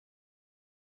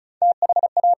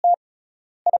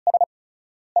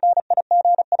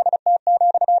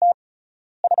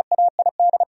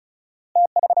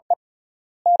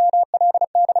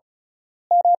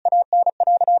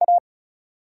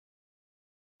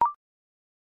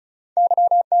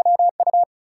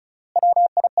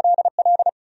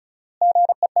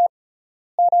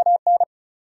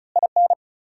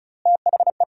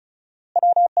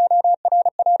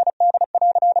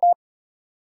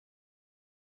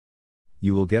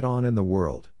 You will get on in the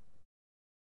world.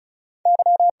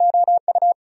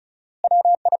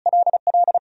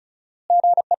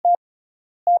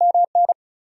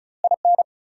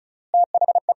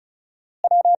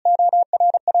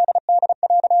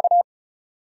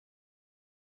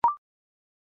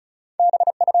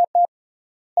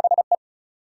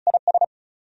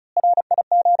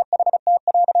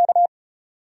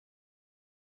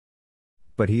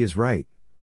 But he is right.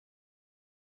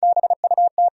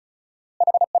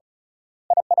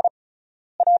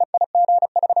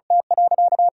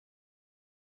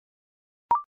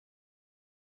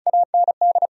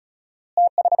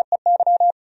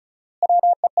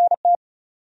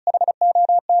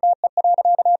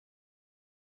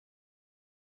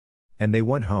 And they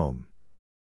went home.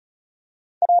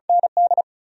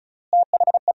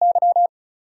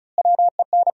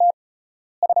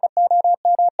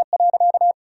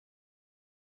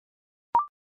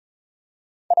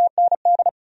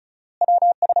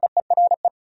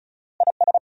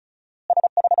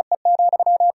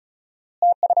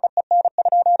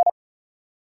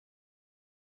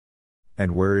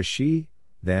 And where is she,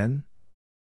 then?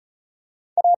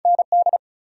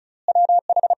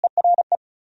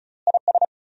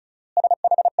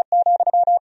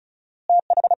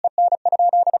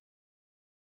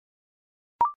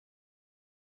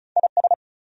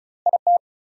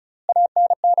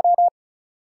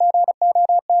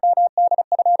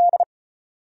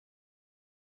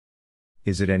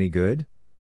 Is it any good?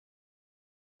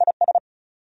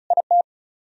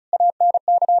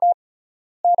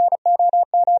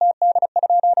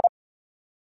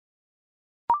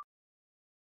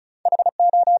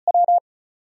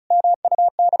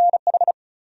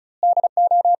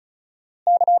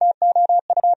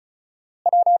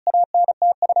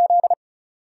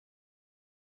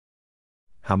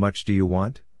 How much do you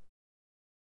want?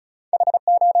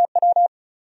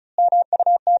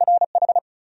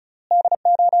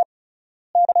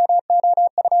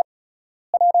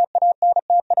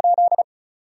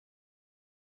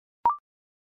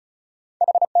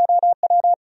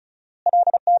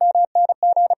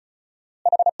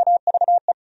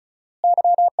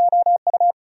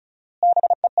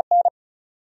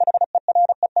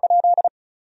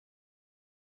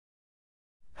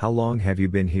 How long have you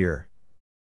been here?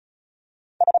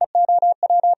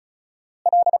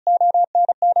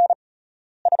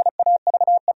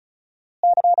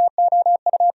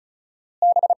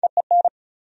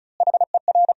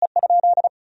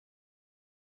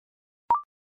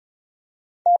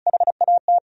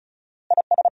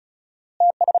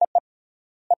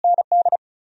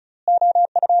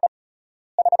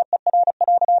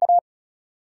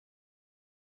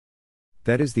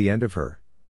 That is the end of her.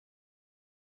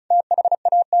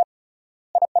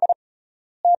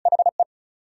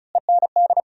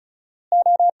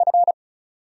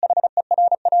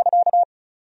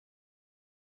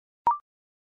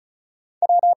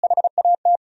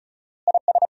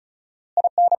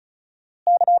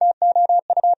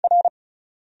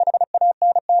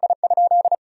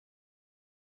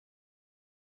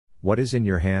 What is in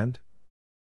your hand?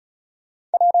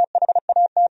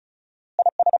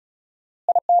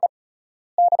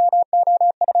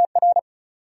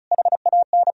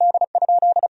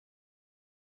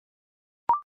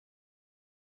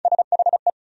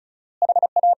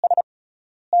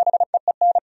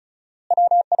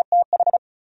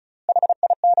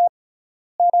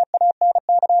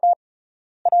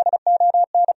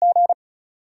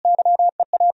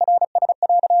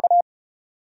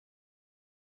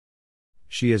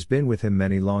 She has been with him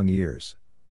many long years.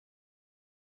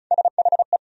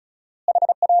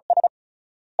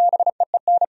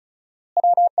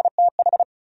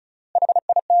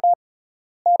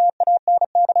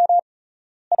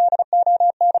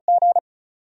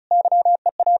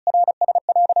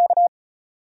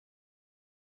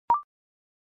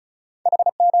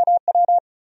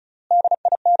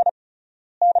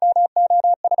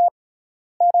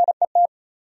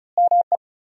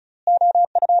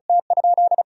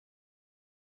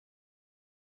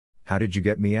 How did you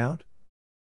get me out?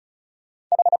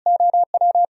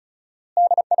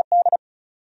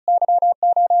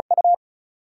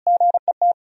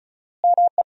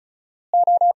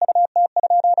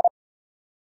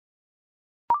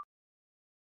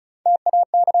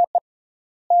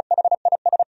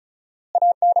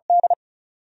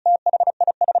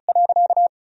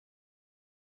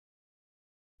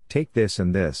 Take this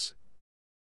and this.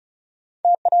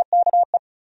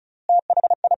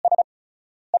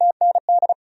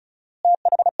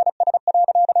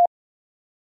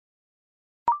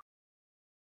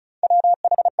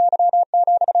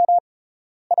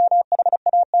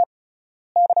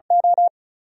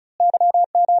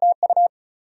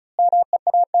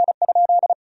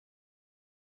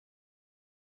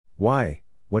 Why,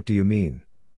 what do you mean?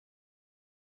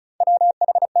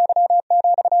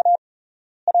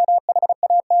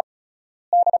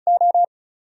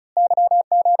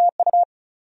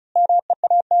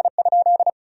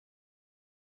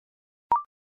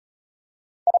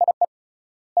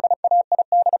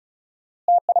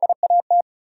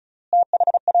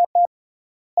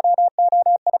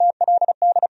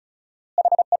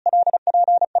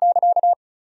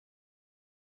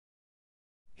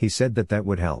 He said that that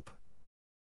would help.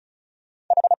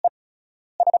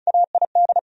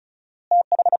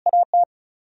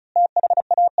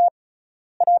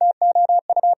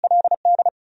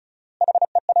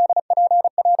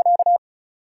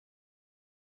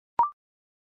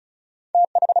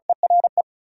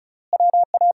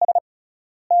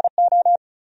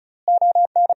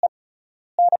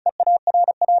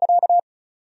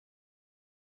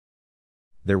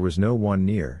 There was no one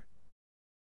near.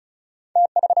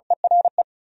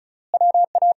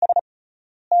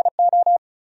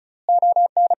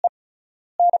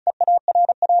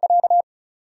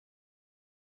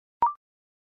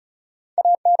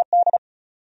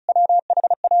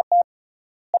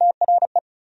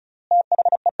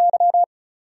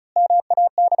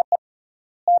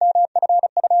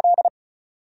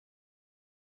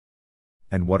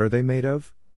 And what are they made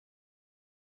of?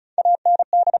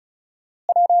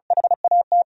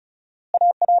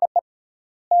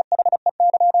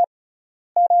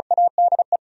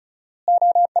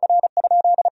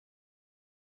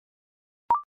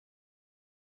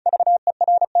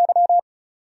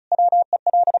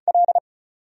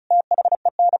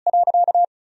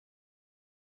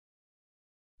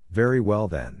 Very well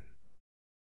then.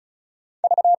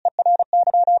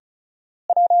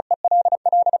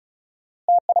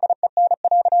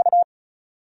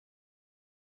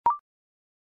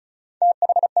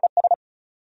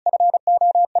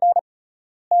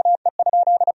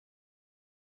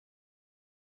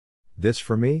 This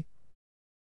for me?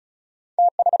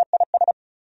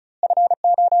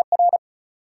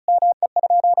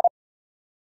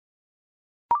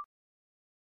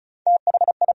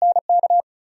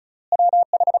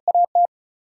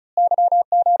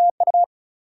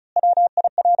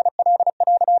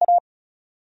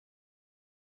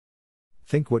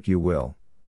 Think what you will.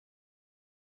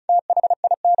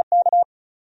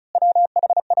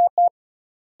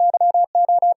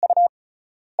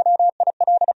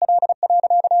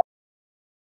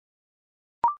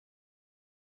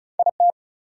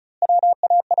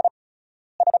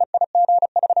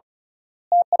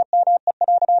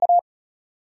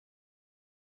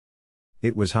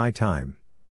 It was high time.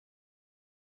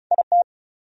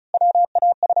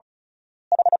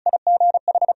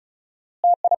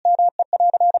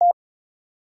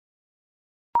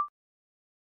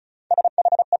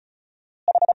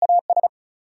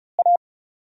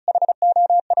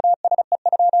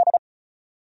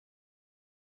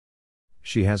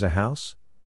 She has a house?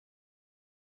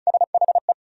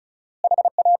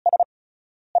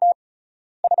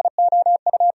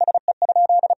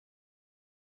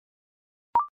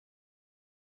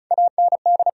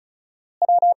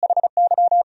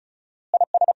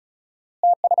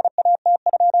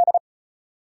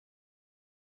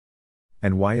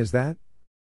 And why is that?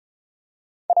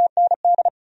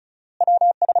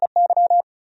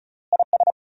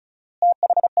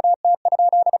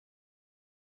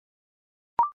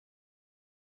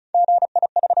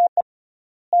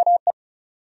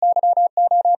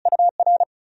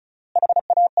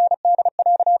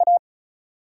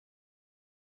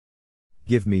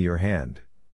 Give me your hand.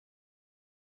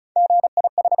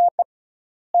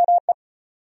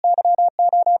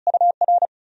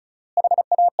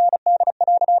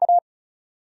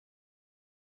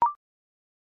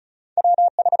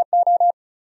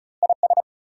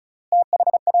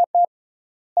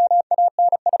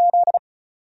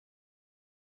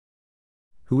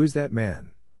 Who is that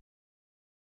man?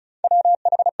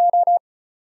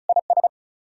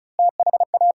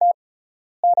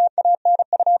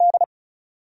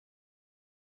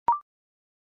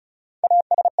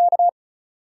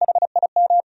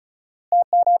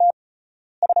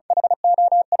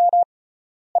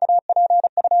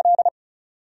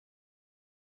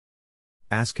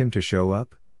 Ask him to show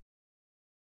up?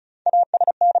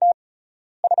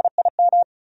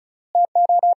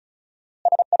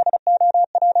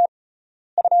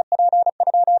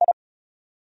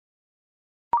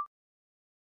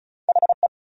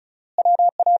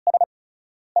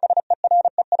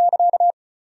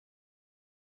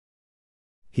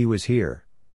 He was here.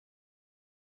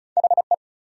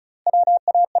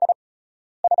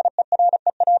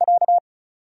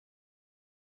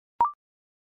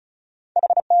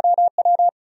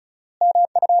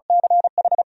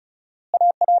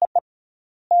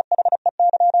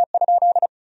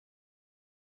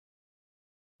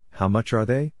 How much are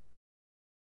they?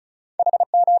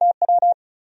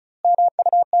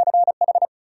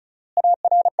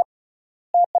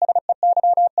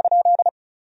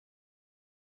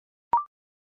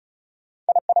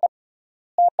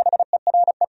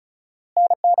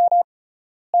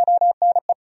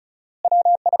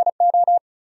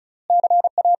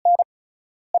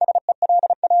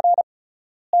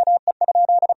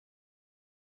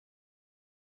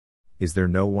 Is there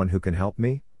no one who can help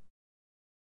me?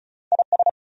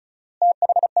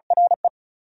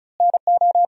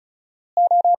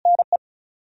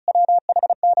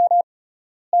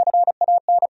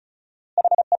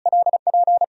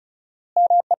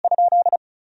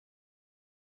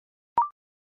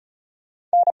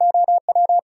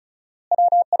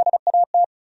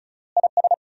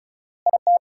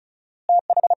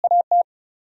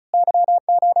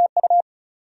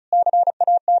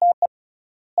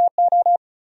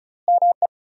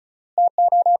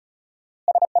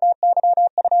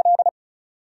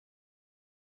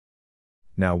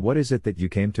 Now what is it that you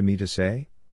came to me to say?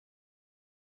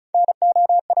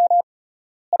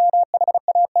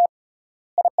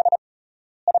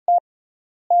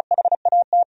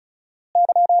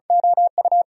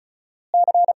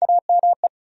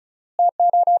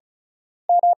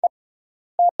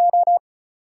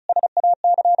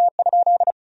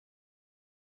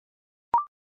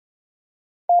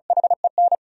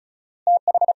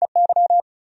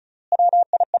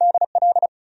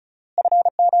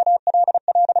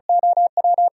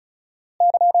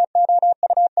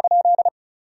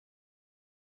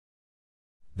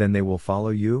 Then they will follow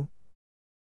you?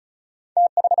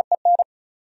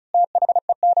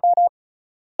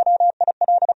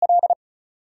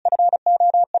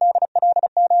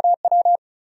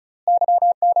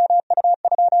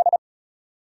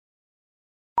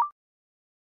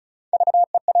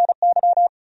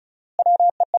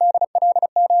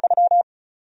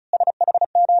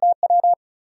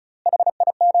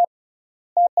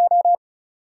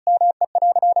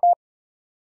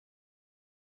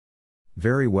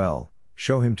 Very well,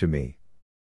 show him to me.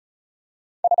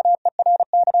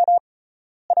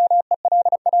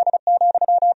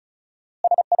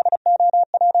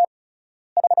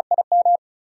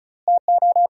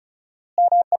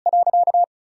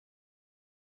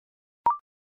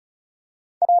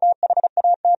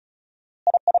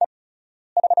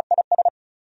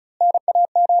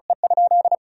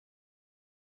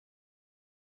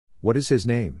 What is his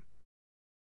name?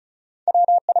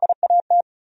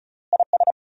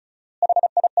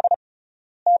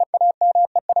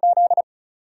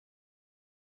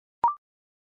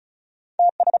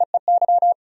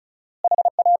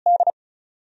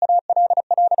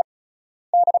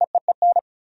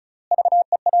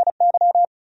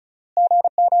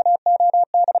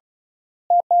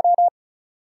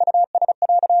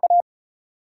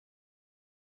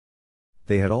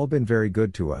 They had all been very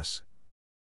good to us.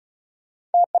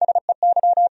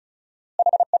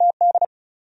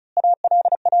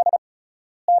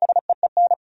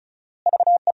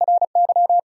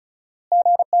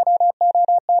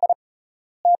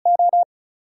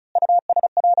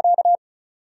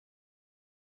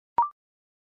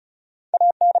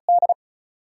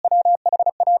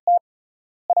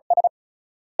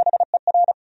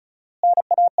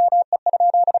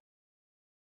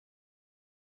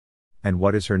 And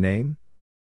what is her name?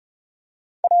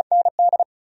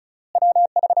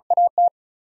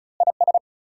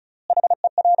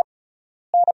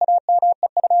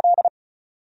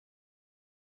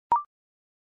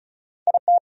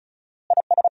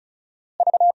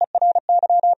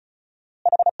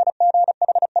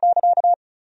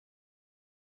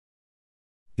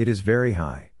 It is very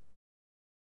high.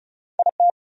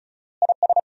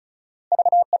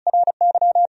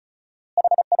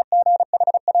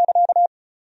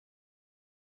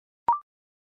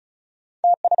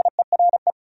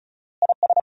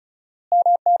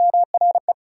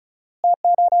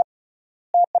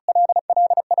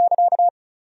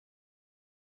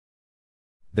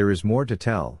 There is more to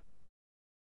tell.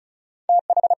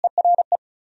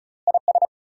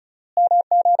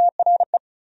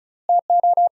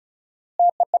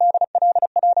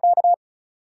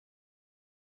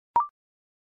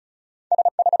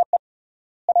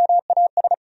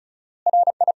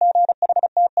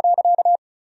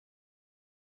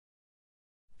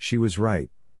 She was right.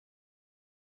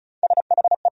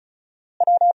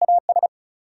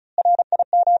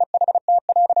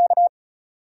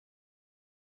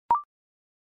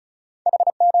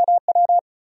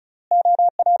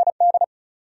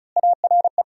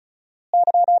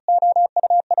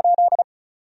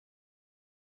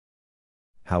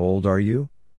 How old are you?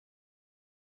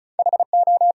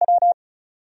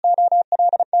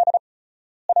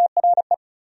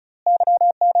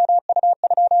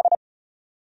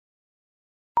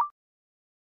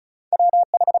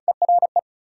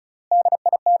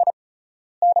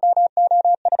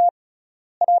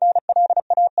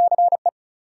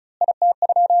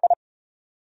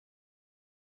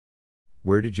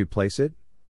 Where did you place it?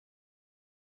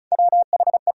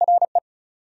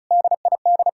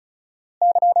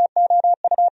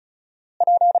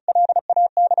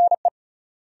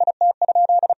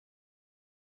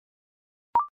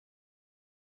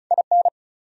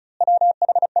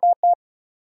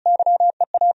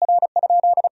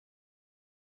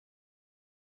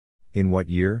 In what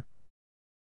year?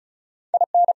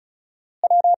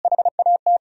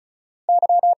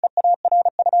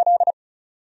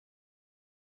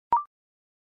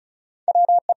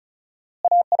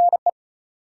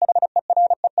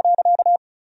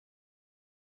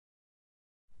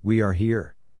 We are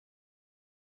here.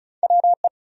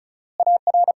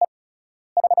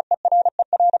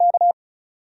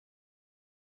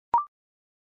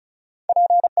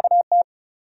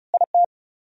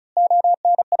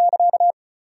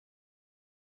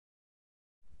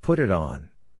 Put it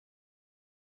on.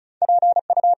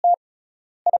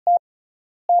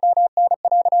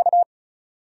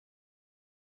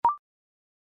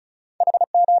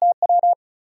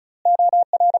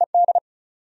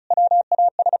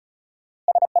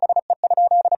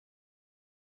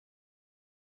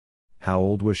 How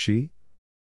old was she?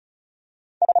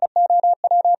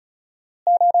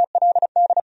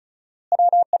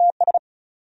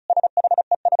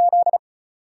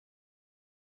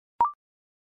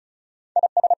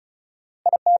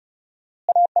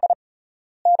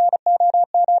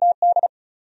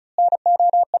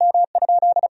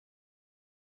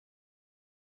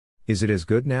 Is it as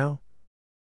good now?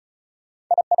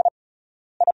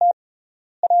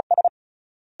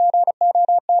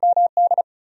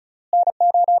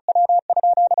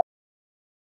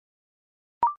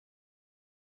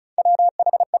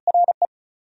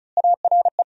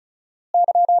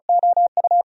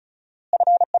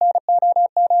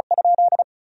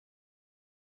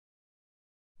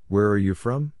 Where are you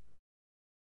from?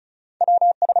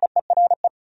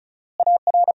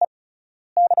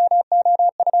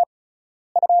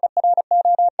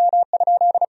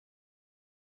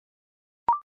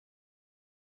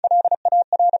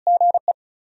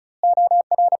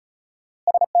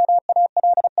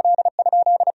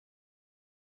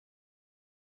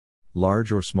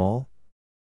 Large or small?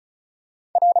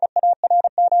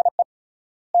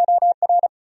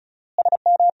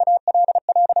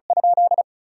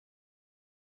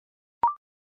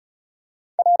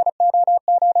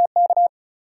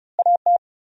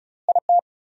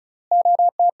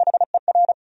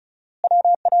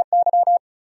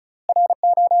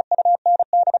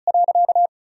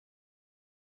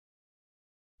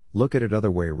 Look at it other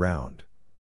way round.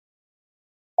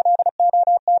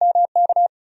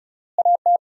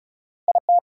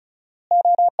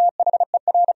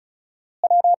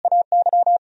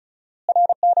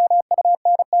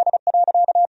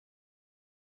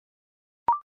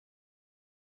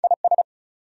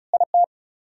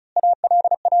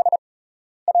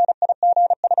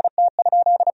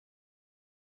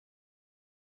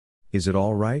 Is it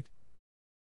all right?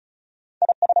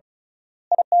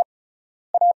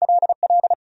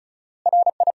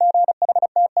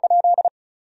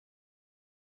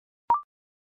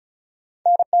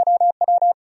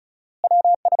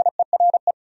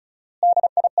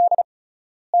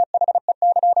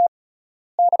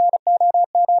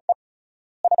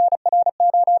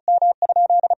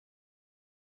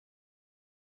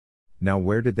 Now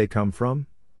where did they come from?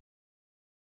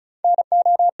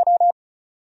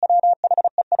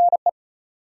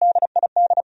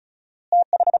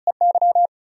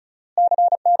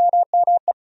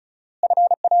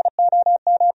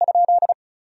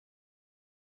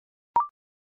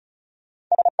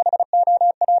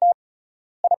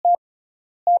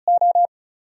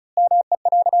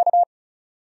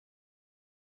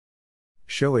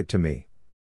 Show it to me.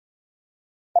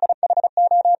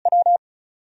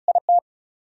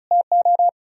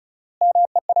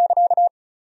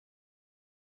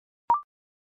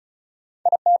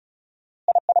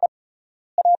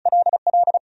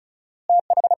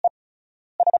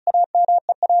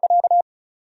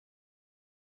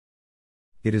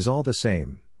 It is all the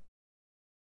same.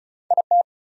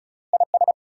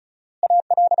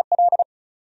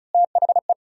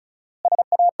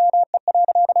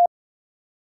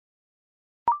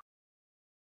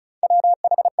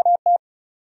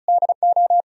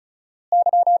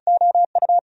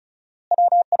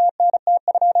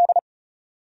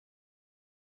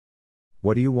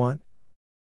 What do you want?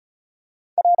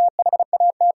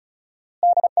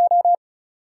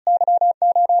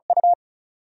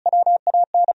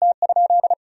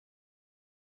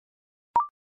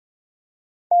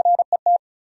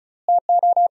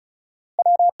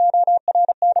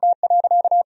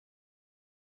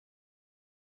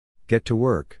 Get to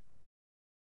work.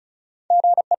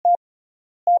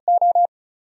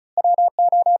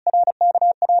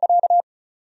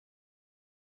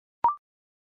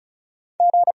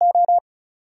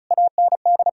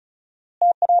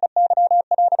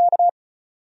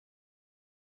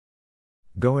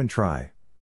 Go and try.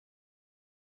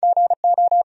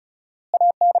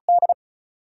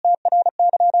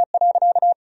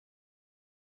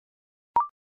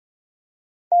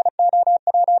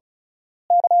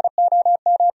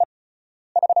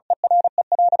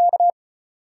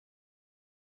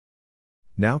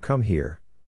 Now come here.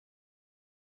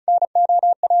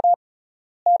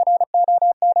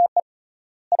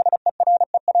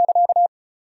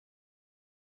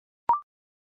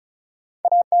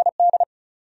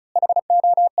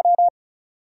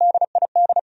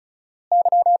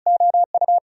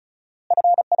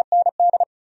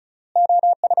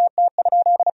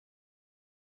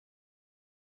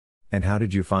 And how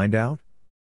did you find out?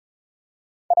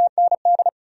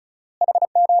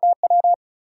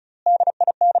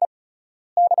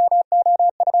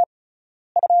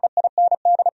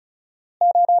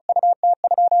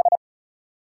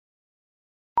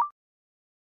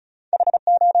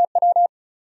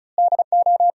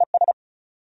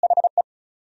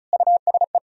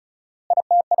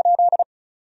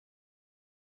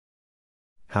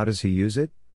 How does he use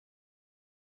it?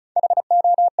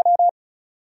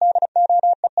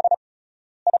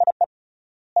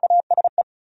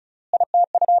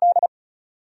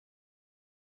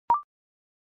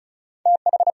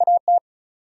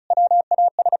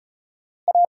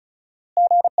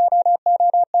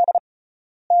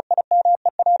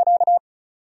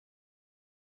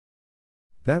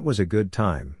 That was a good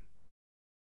time.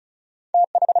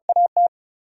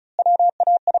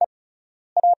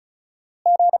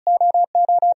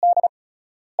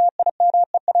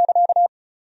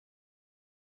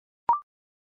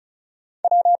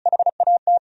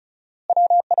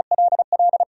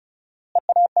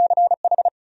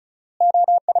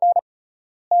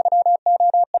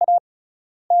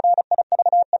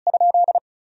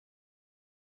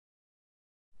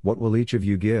 What will each of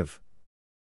you give?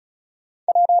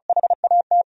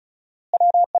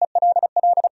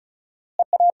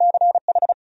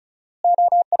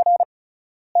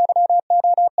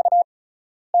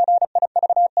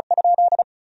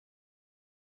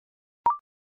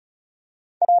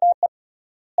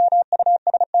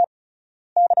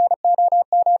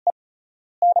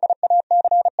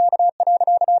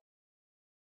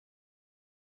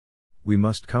 We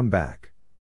must come back.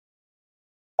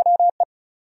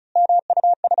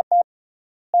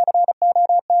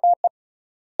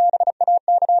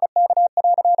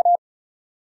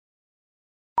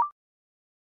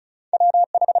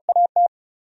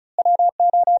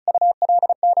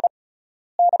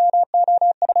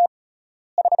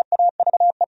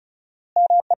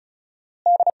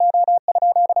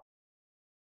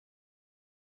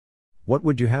 What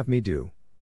would you have me do?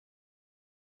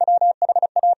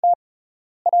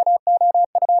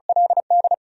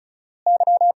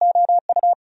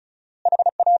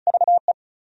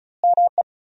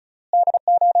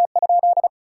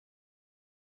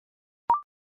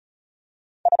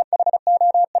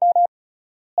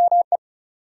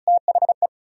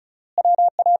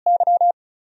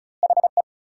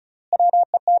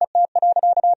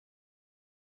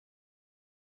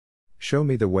 Show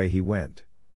me the way he went.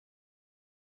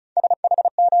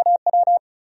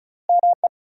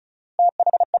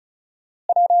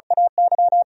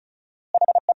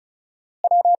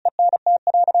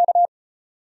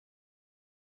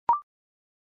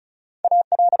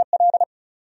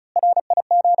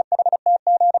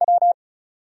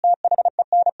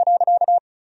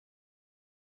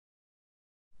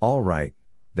 All right,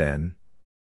 then.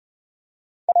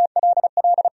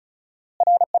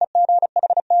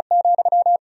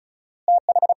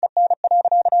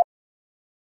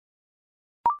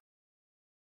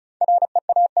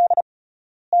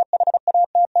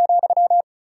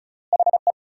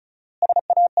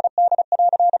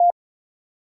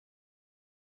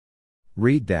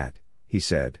 Read that, he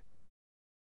said.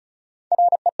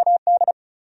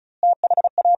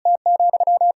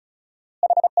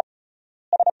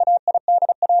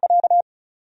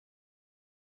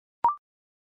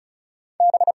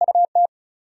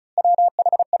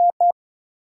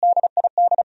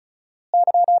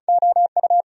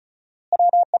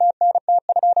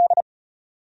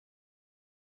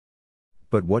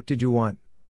 But what did you want?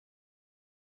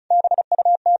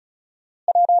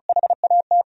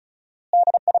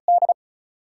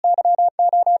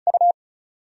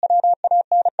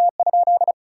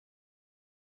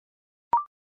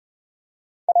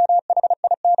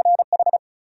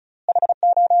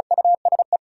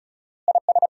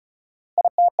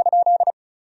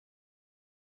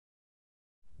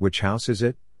 Which house is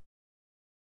it?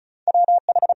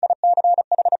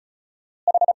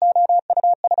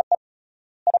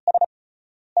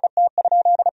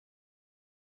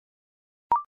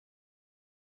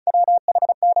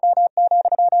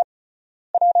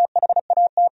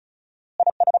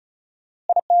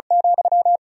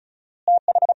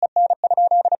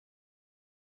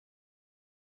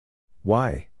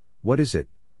 Why, what is it,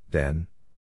 then?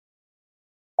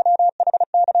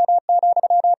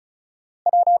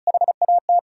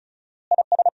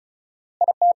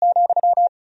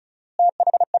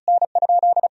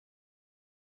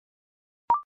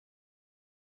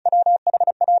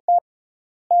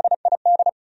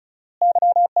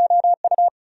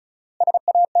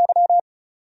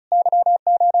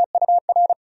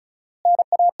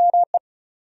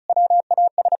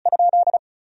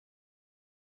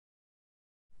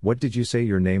 What did you say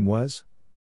your name was?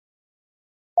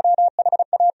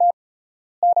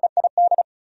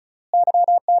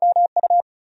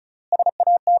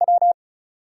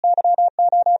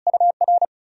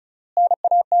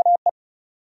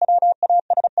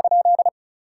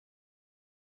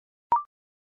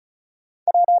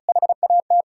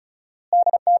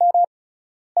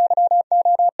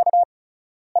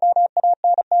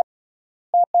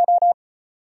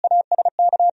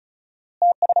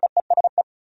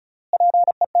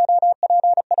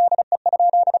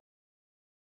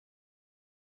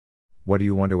 What do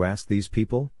you want to ask these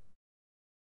people?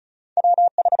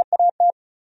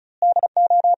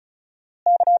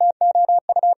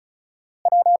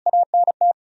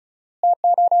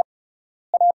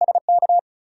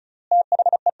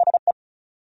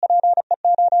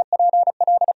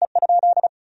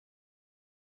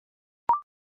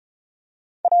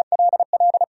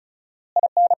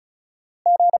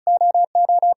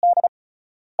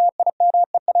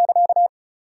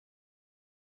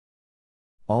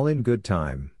 All in good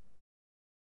time.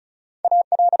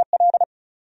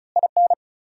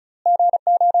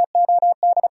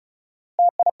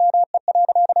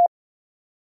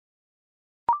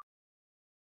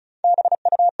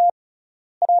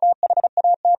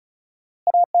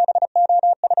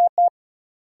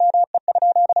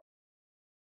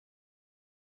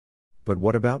 But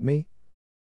what about me?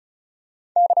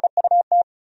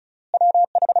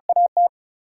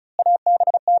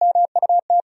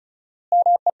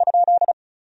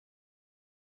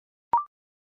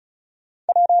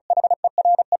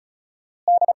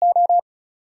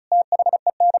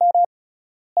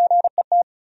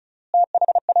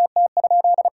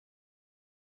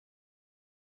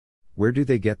 Where do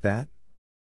they get that?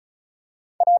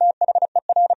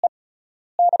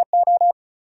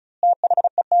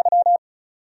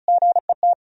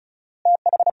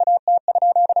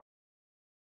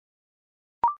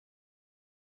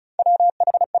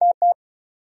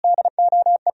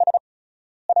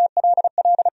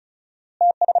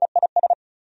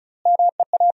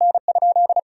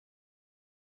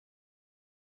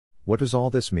 What does all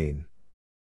this mean?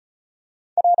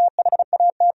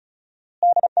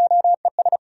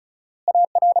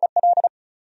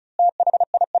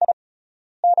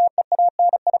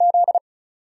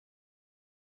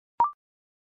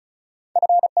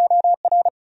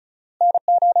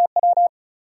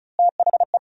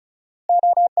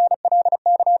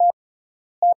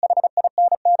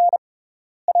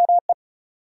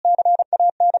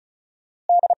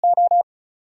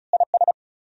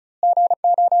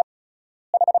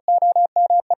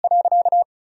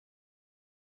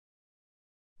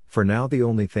 For now, the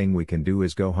only thing we can do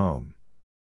is go home.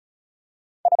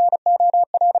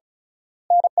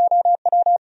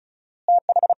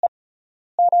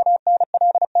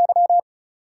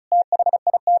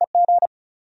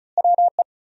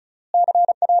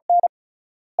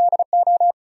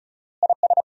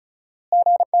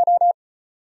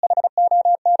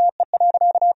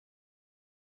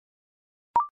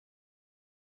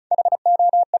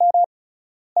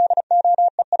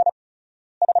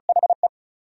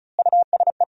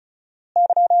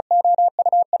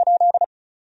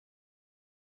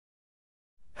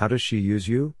 How does she use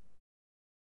you?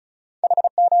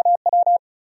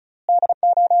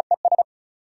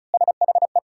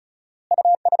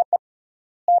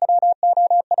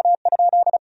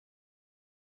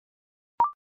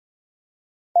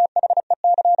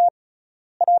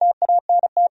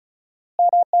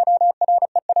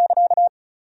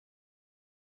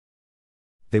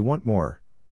 They want more.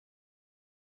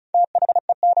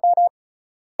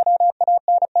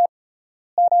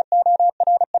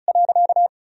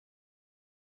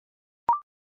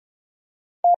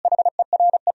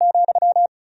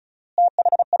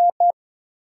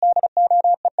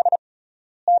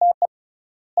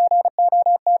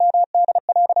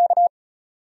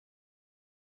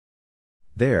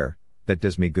 There, that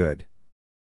does me good.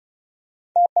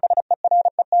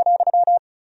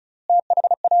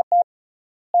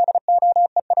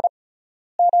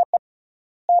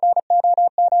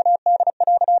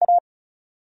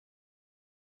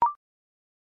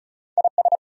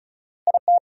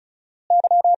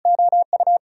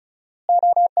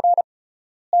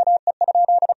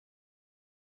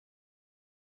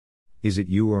 Is it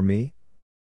you or me?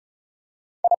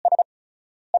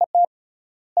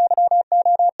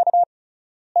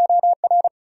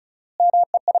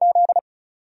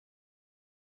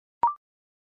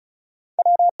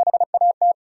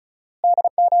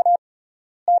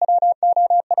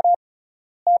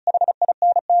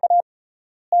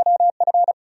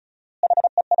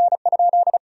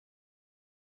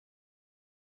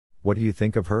 What do you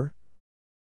think of her?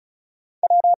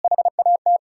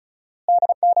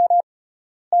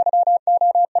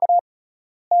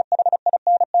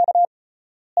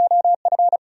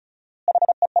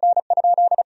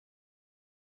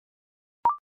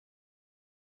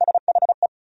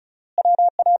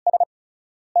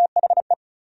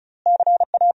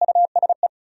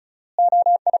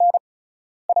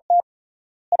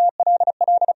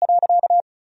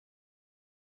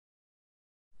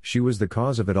 She was the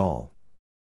cause of it all.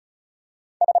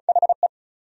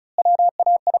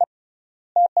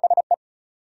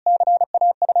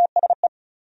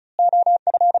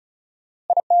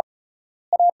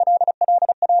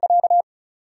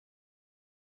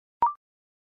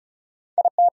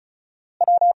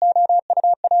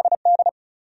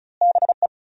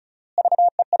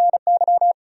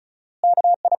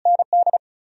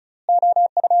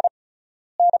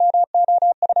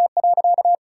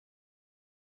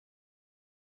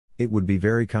 It would be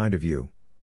very kind of you.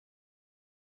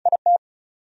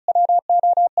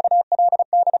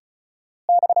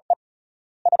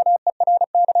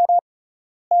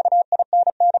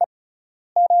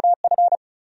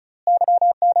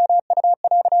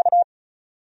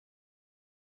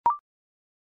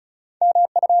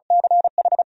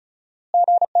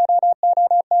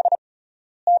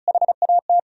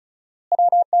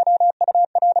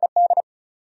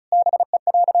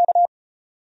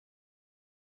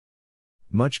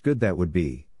 Much good that would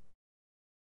be.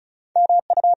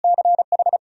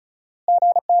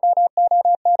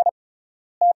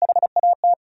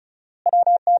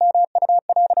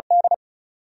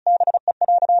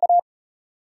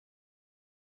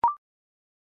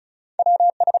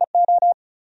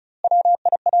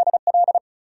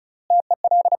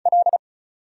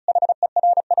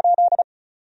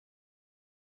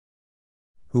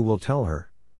 Who will tell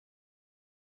her?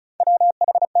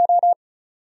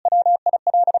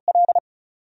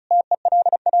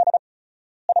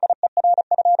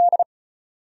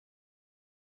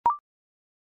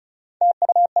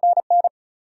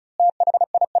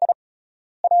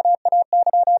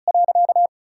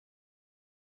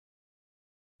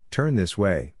 Turn this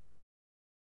way.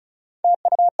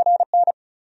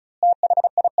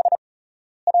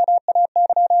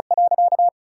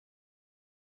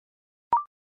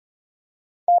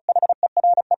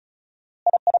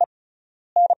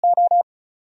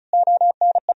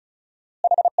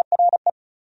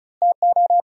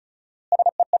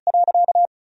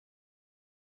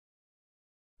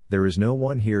 There is no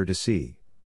one here to see.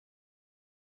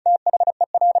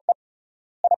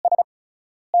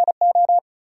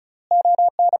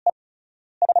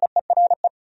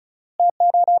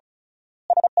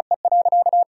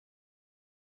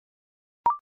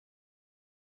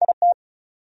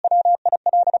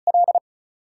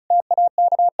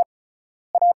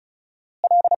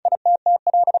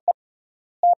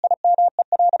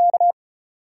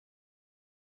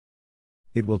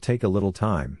 It will take a little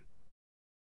time.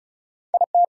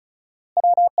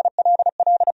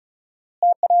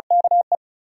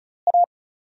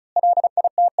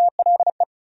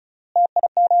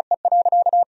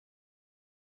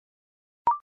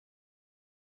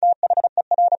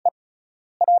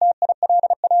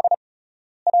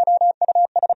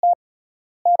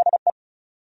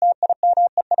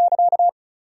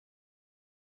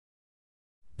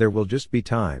 There will just be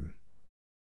time.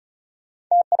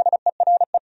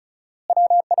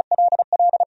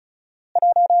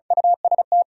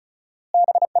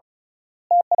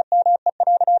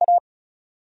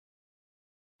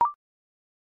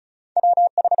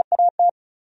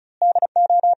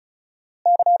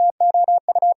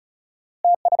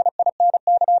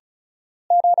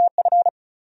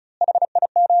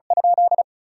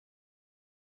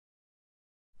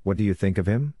 What do you think of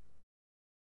him?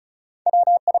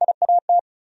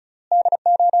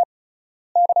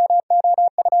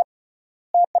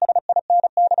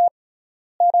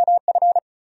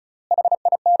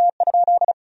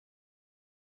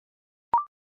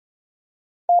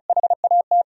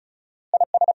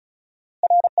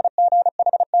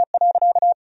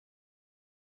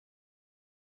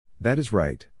 That is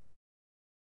right.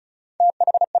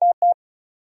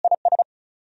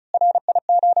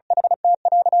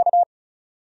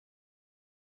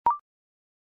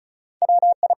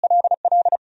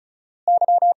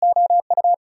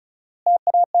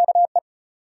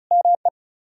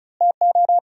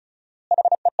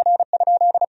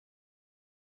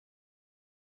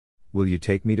 Will you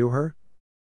take me to her?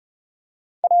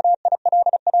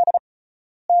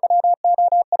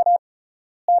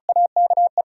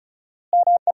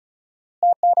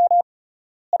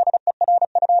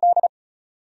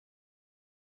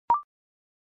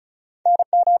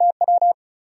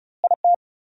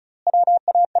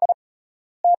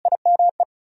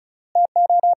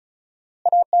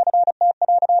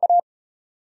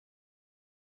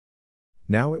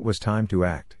 Now it was time to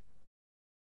act.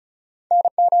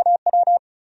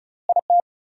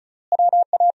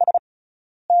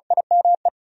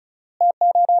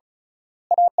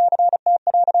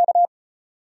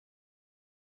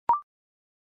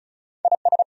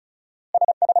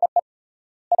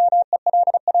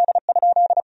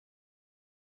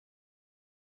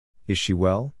 Is she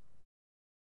well?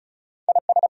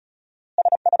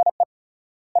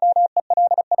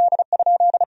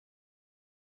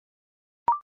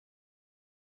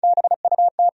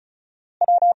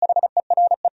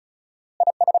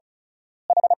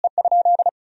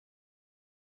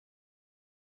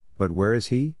 But where is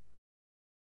he?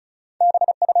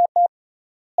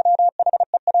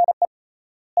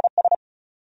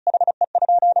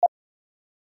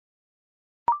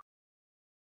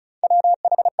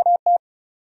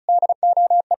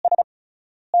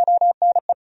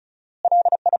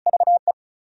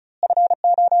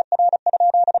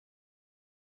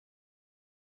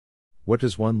 What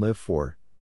does one live for?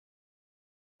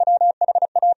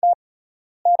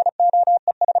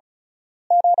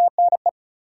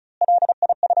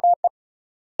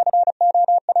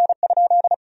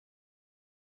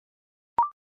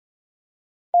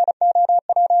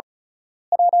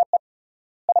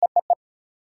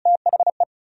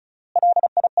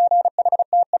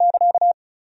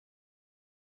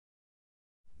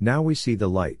 Now we see the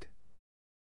light.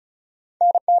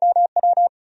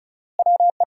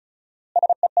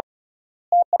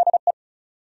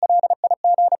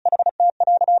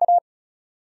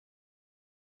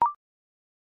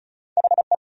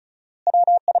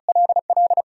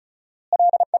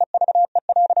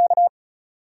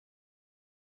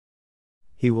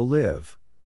 He will live.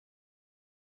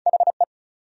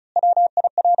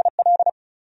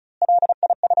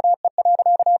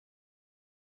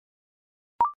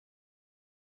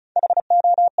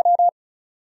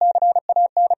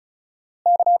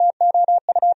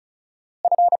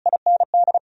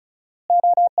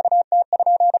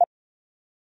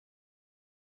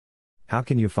 How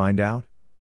can you find out?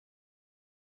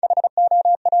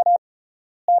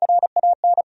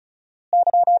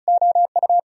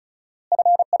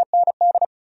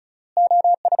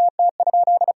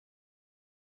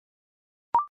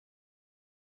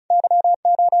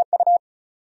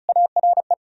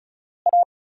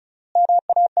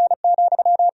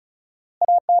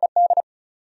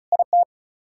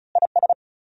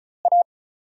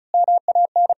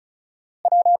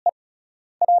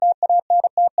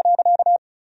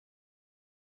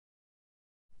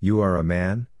 You are a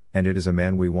man, and it is a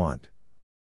man we want.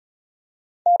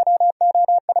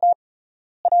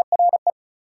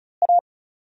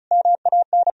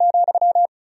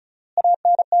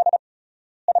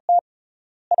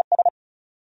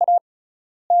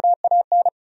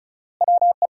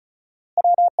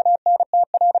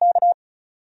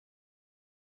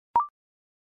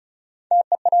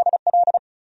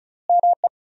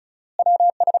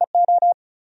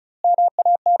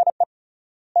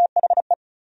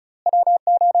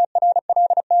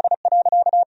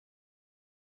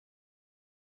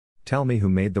 Tell me who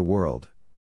made the world.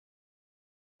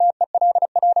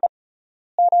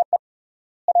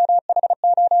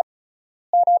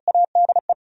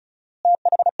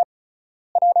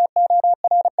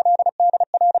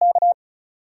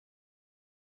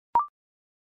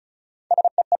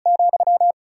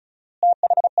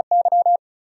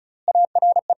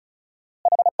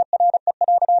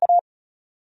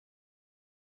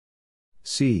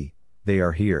 See, they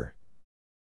are here.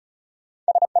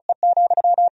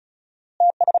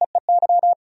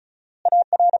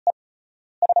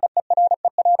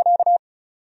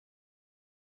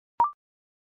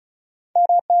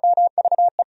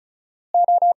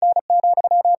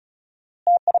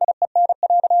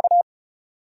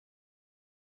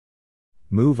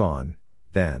 Move on,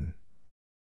 then.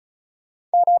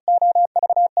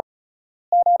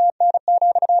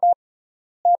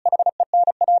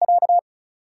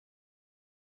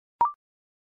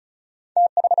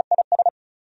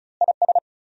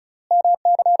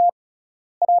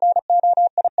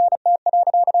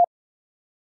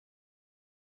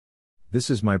 This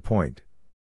is my point.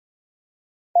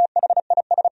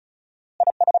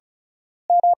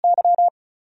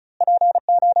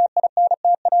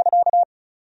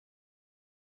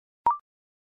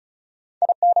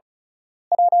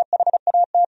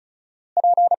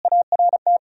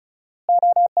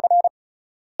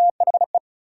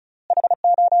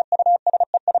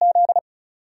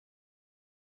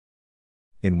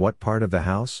 In what part of the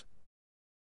house?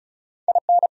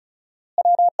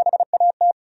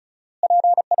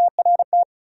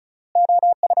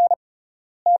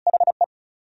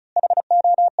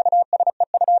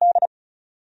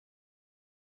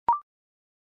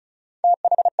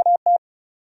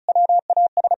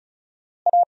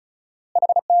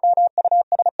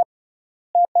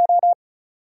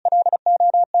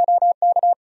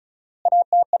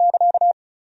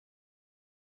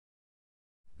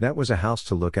 That was a house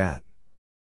to look at.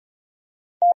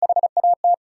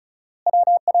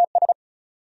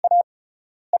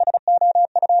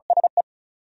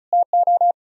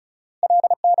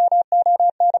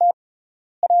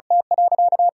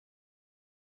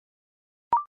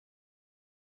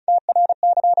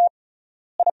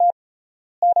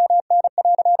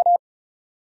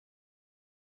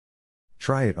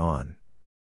 Try it on.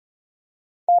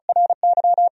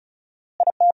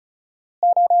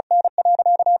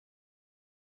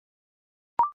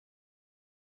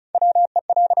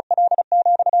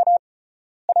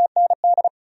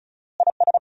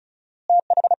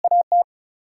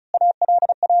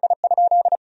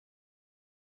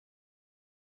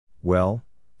 Well,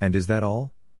 and is that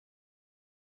all?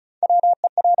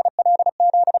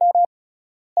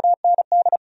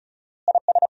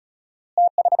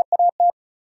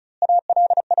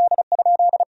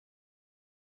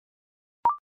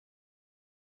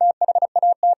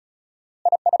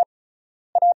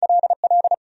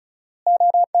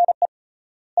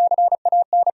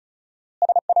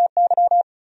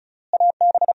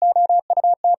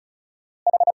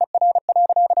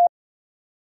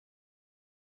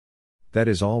 That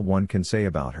is all one can say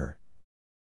about her.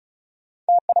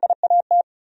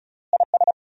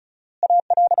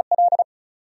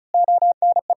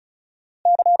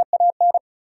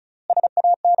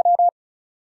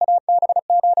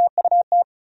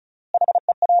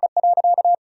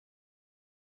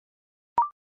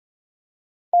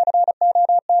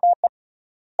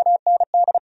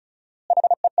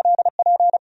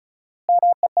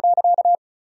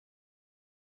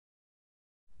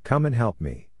 Come and help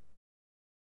me.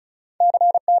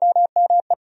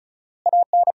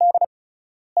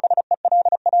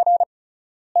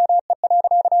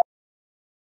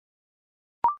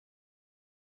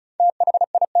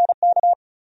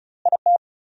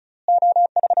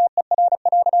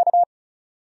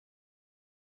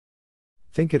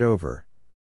 Think it over.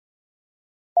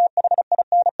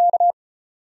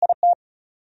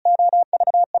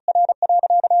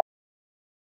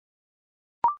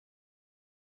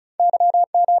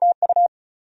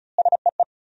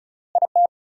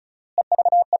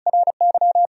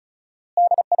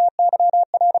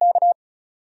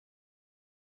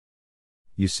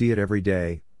 You see it every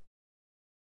day.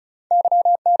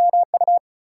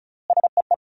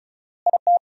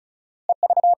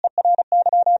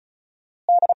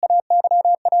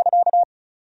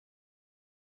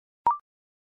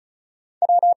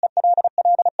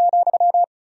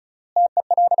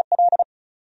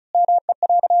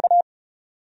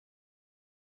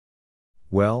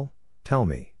 Well, tell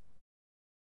me.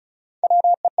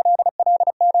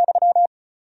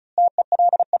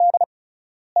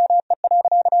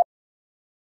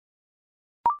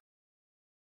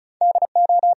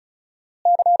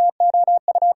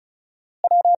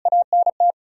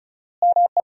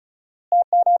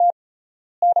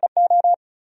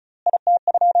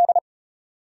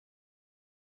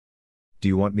 Do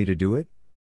you want me to do it?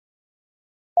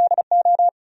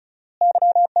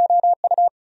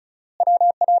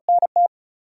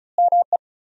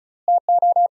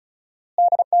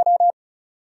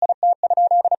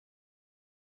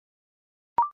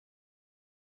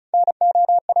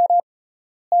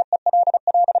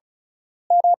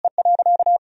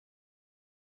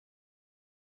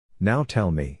 Now tell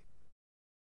me.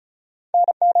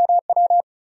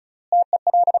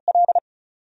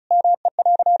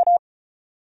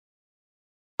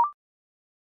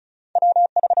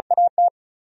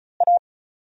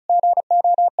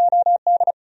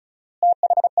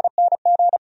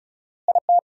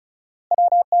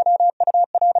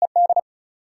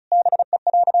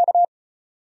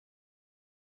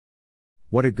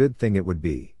 What a good thing it would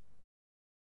be.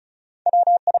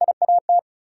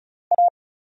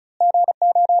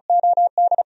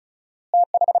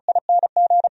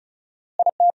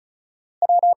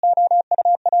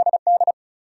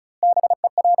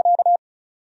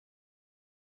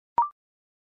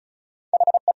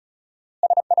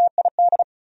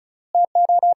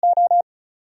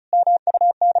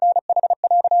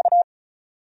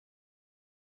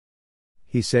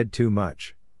 He said too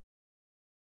much.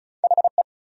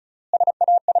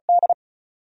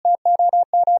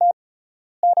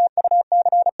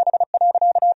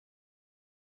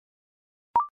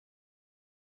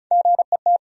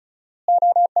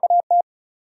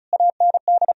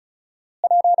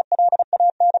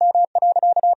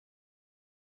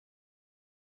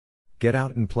 Get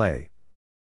out and play.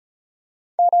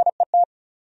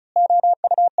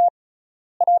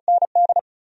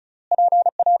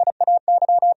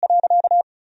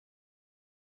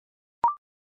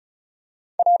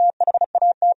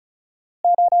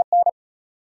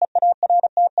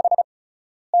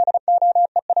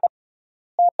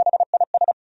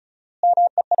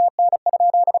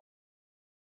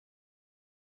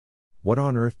 What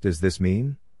on earth does this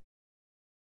mean?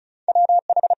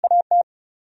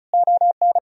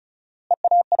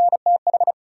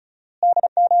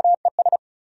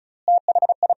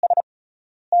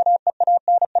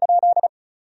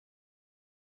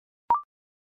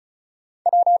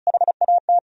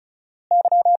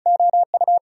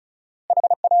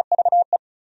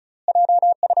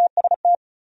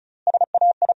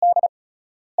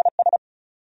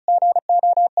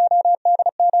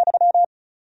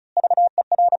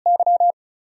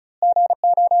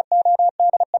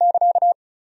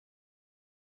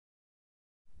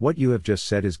 What you have just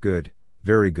said is good,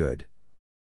 very good.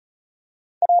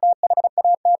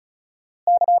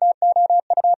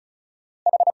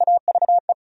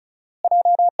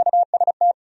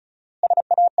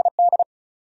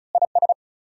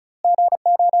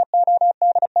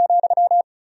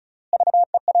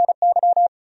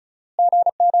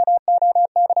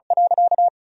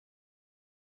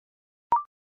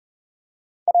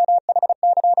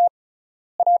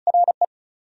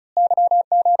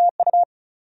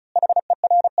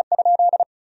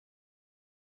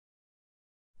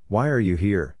 Why are you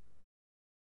here?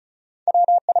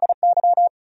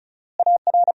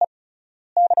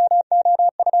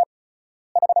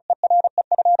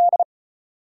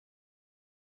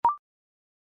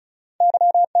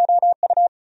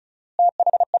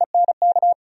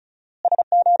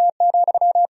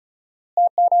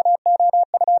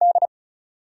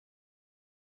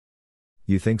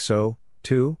 You think so,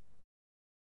 too?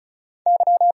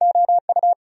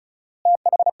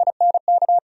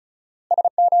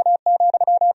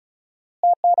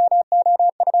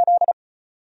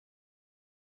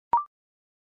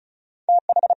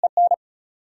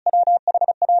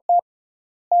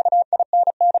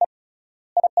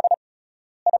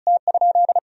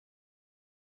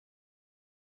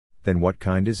 Then what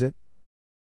kind is it?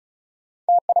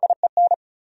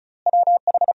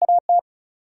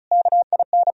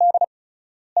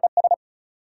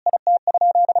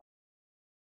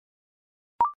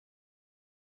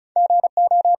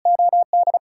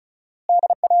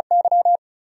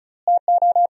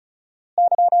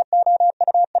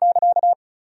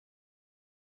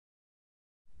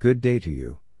 Good day to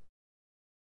you.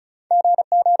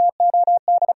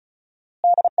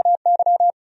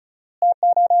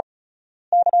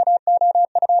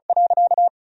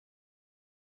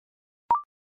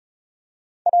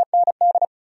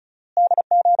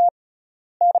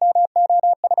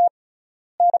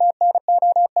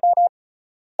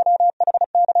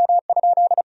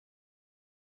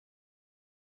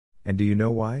 And do you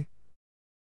know why?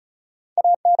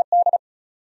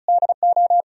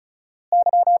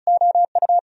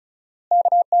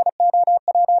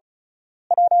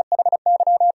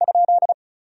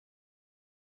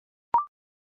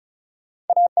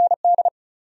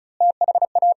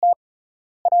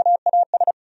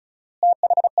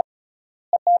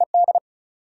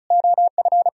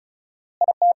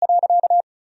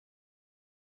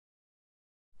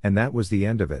 And that was the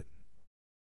end of it.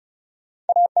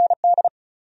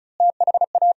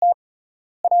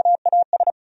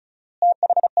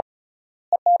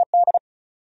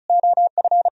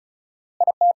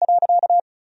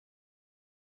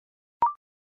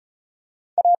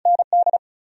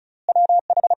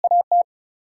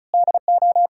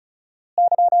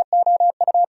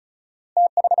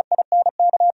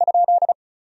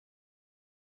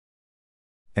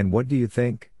 And what do you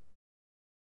think?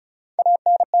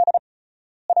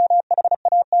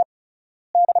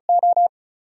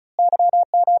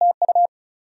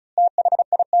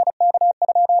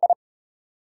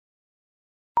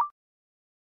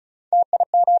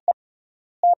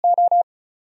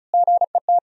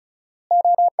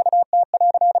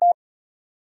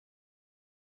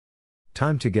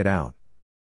 Time to get out.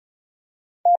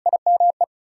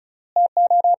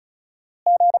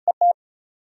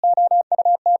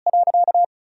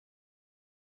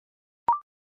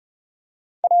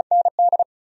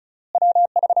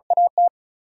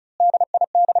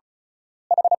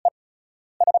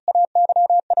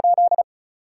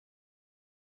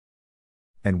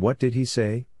 And what did he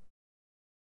say?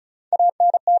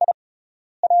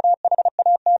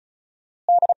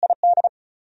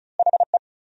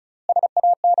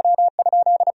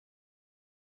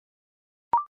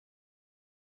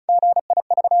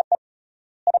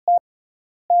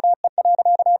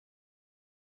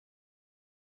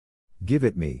 Give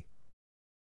it me.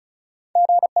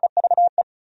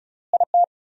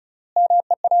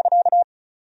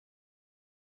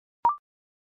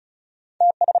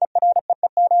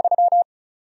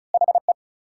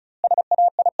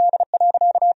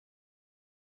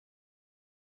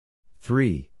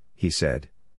 "3," he said.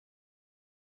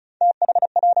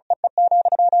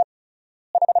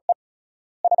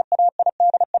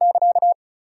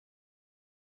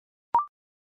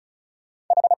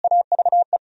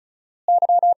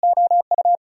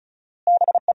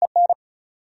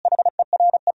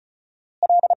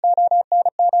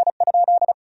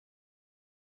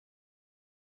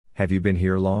 Have you been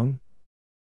here long?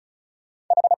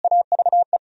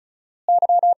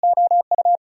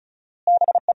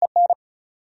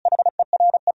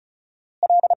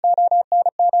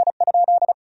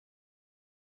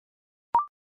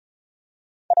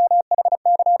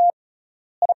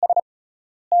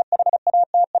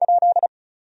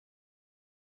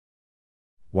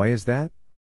 Why is that?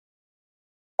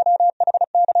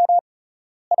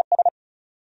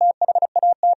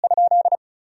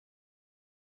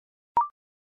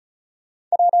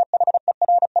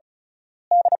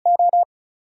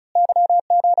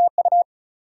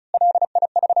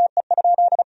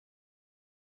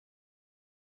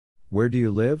 Where do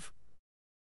you live?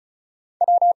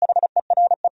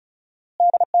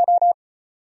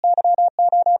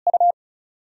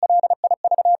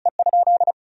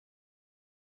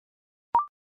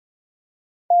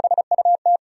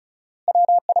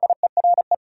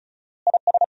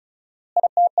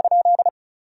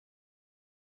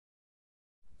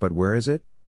 But where is it?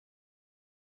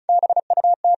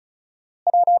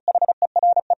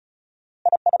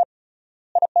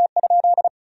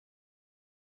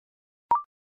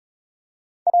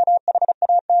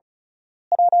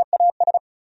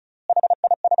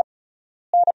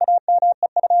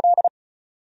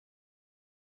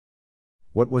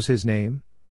 What was his name?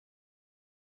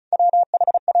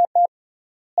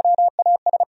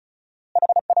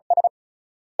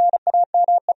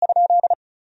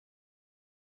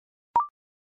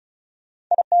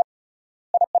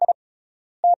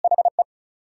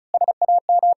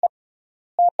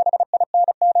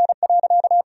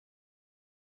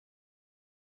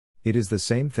 It is the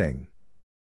same thing.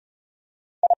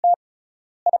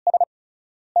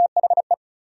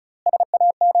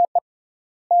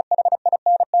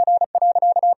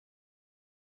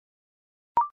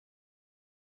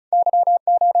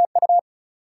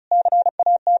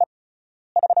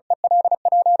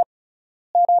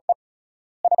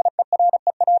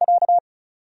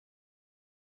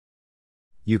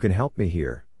 You can help me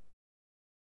here.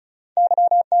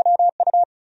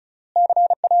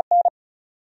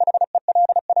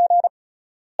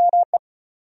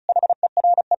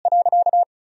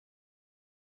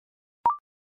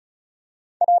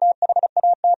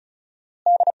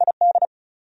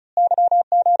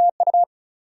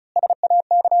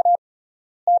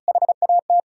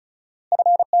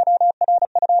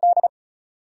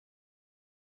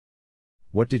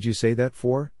 What did you say that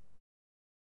for?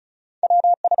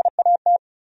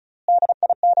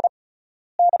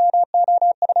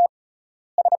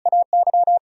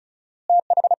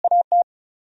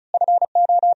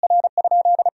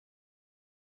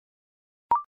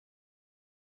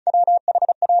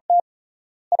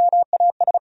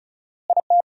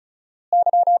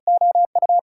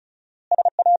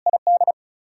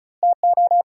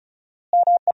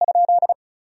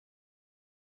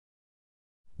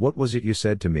 What was it you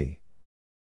said to me?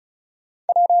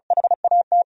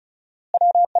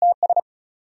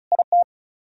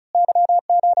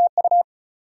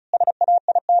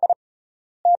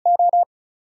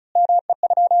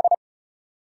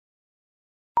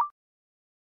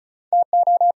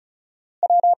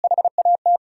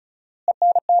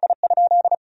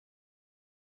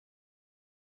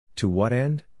 To what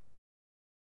end?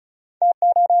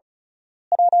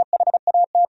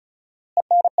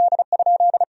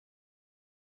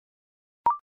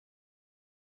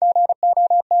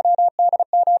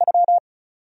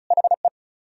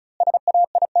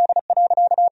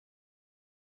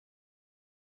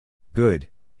 Good,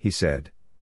 he said.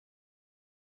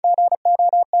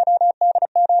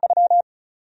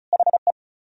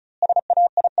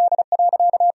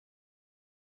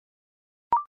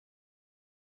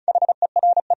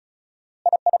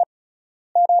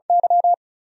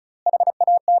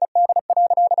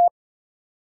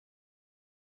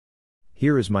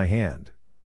 Here is my hand.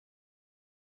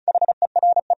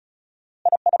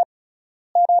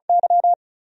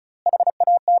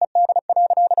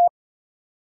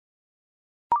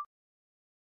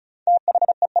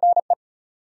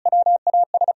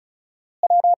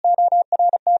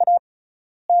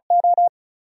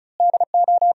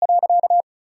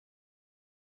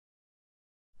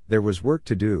 There was work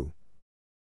to do.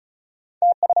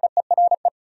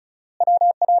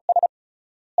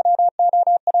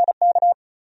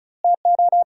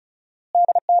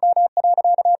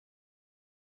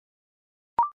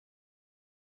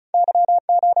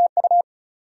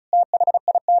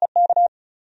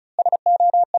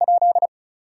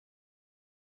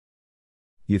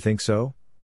 You think so?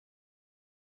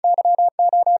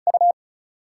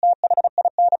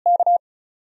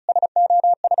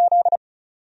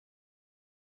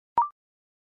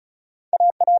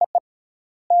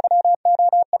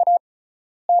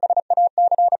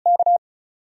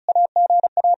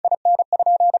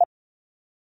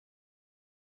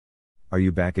 Are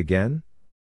you back again?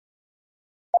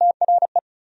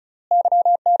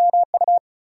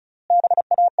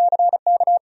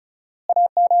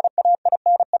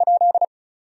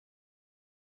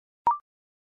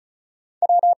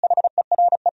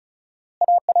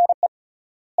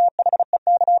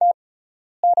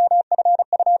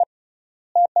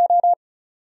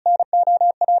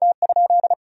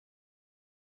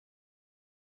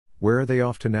 Where are they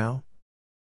off to now?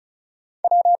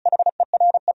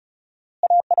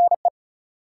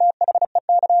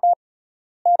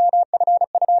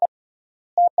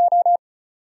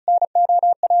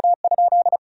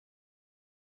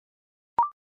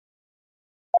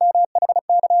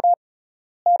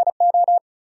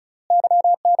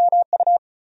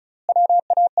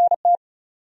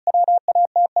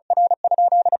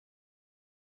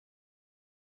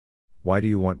 Why do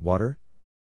you want water?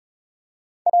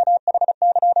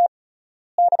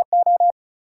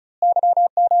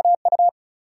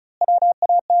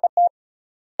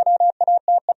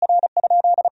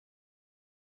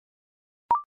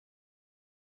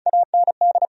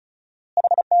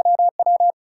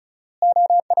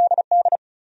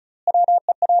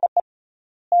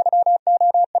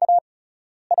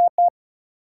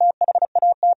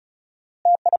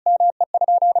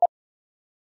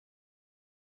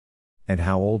 And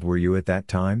how old were you at that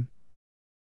time?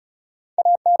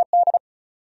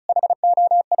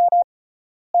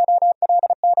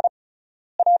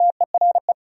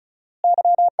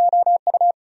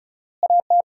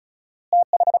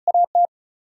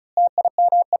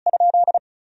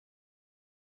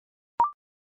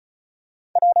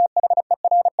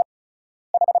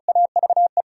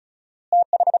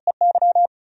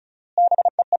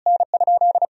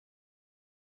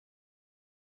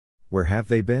 Where have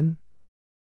they been?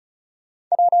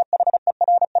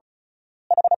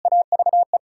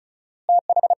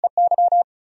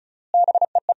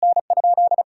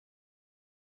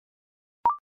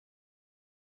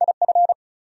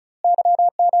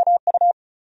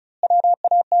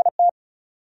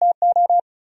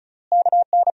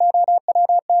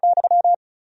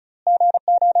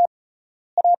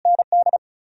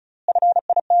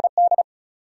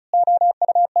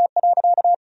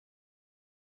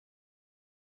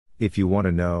 If you want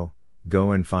to know,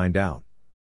 go and find out.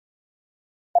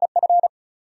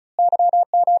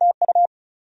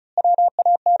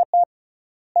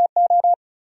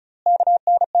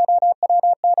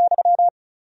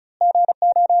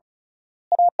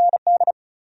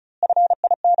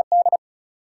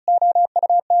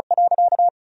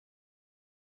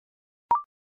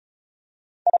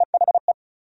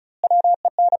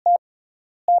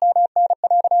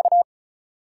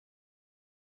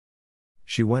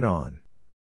 She went on.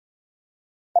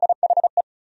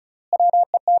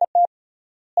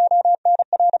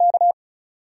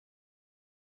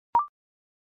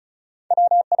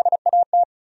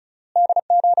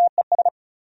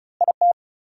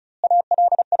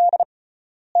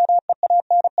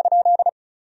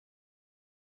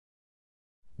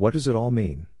 What does it all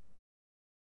mean?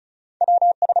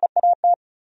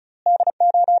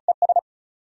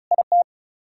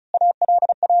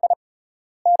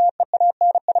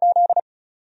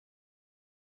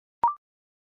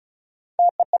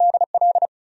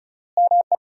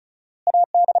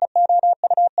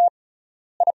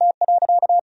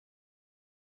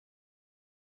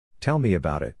 Tell me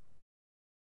about it.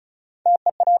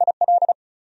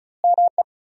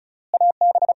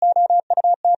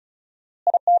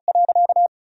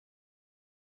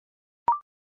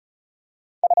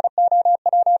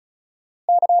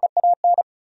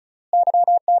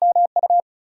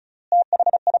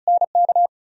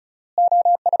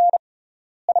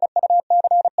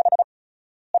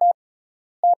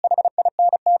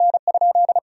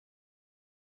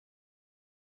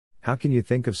 How can you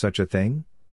think of such a thing?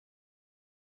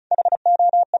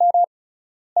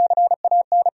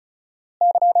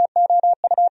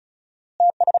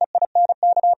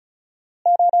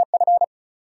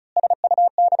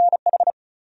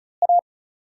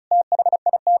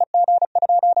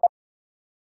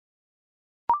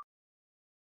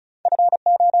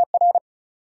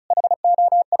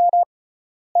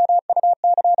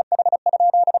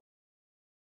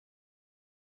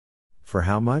 For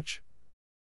how much?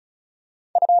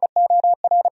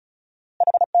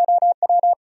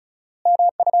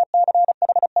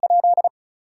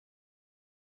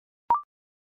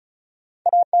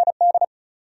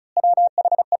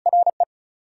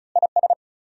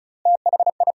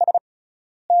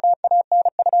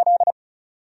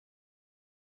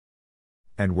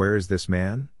 And where is this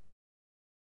man?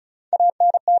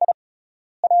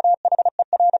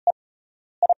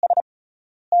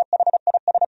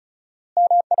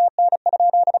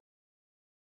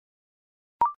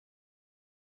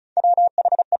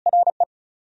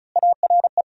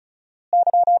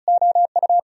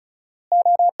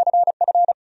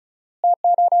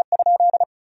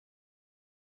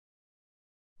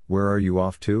 Where are you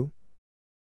off to?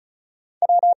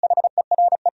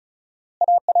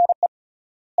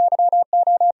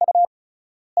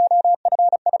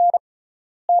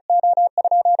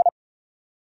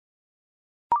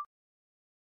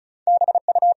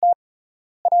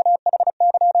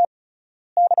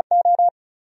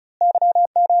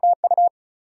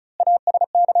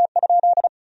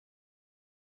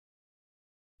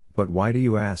 But why do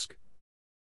you ask?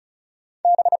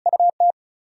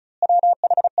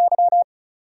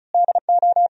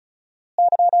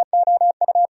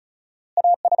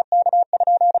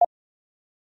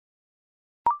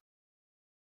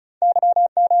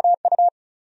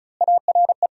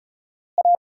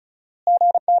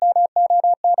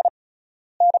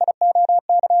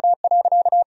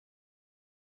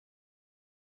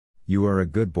 You are a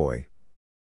good boy.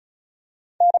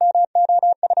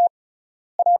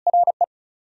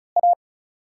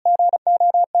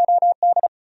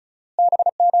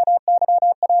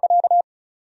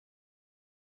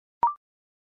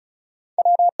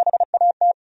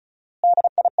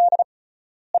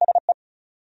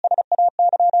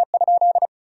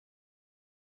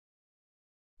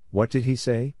 What did he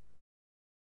say?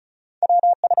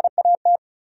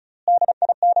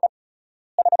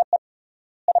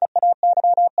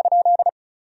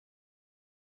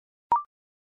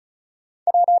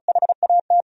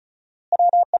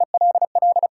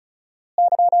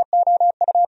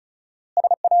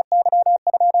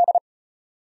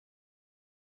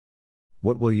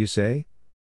 What will you say?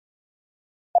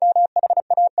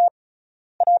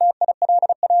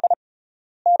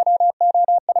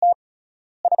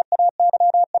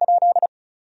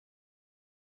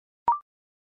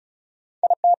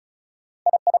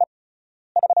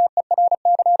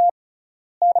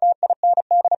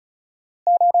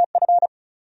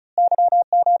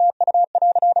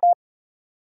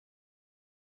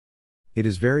 It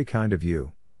is very kind of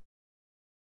you.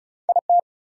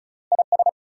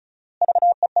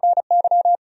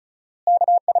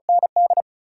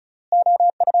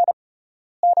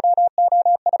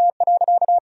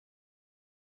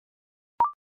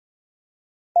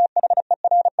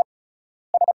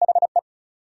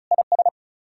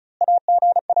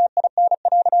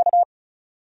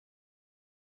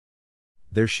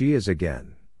 There she is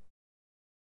again.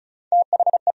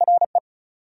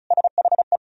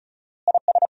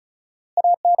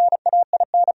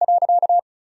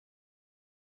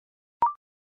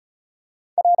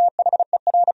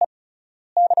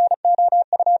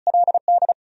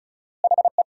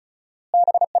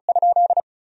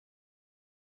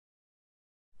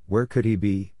 Where could he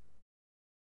be?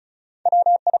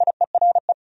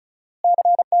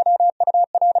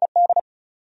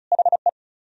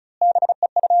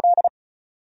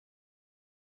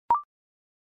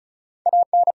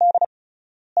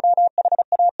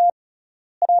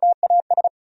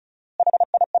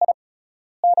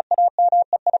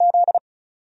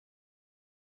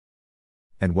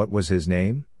 And what was his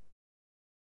name?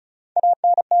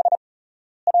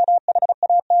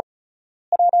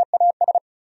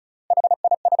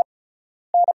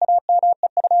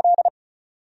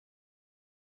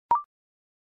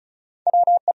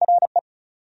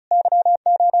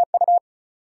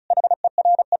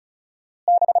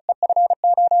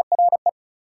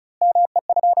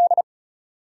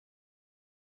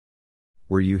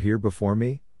 Were you here before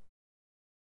me?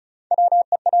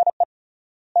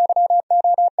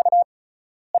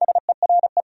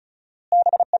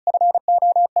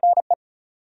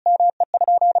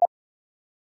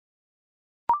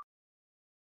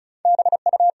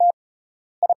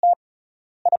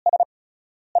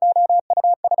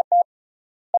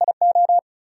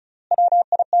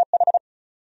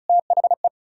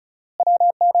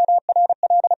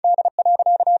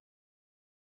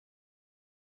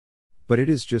 But it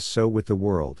is just so with the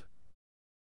world.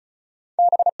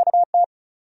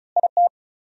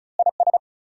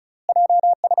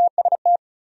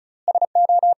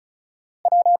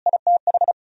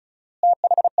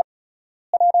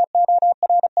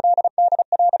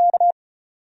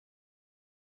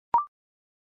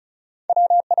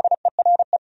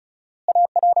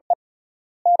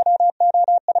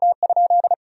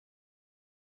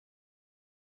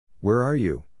 Where are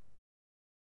you?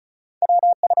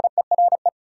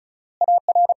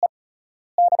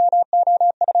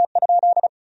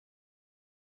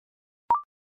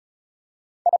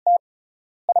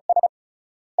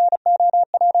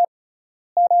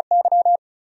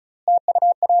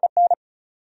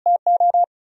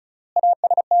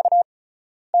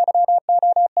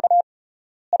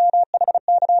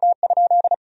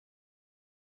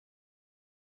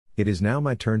 It is now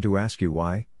my turn to ask you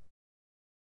why.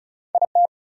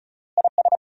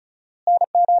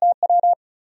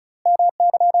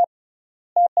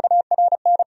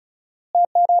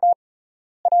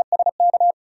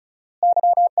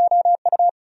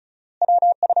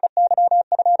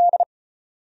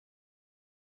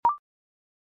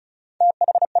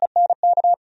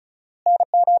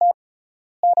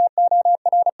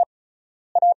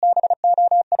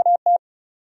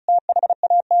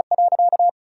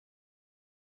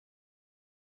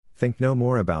 Think no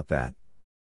more about that.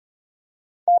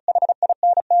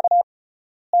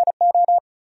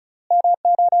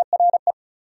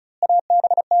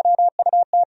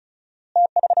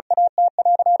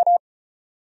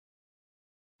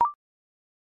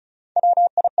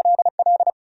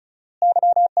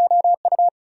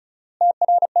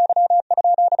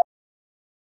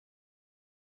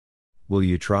 Will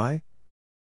you try?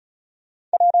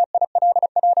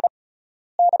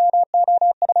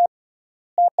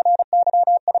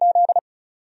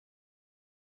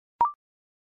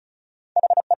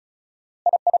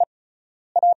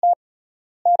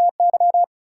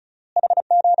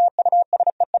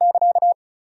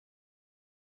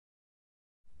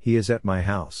 He is at my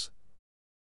house.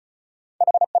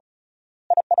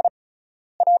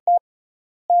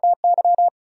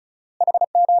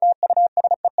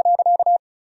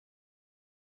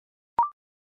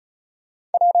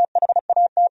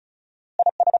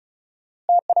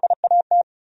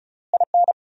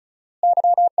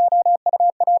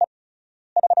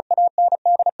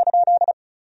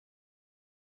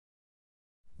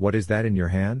 What is that in your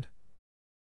hand?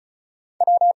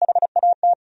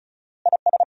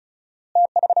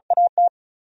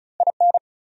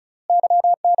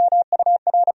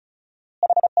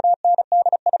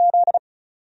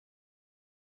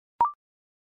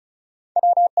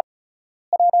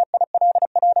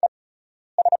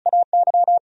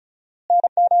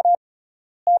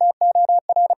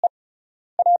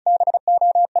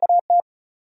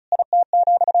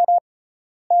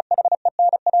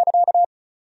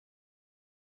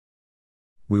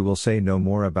 We will say no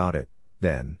more about it,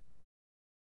 then.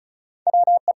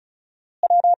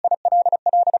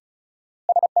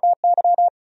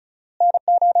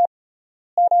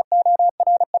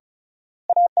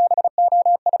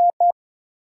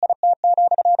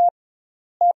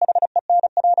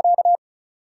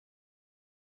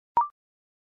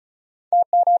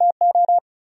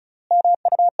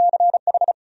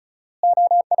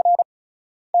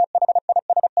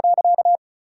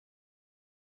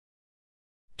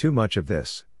 Too much of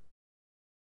this.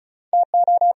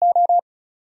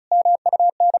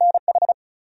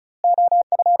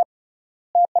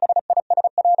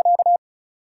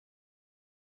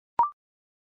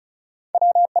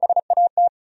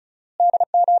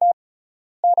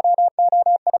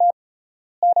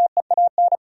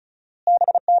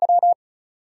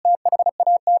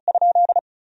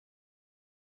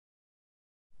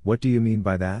 What do you mean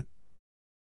by that?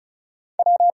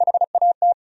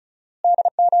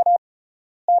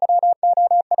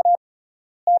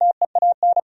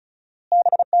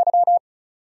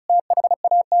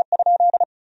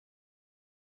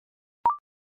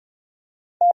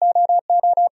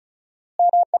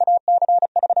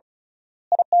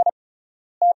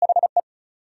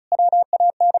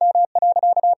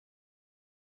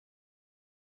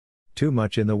 Too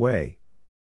much in the way.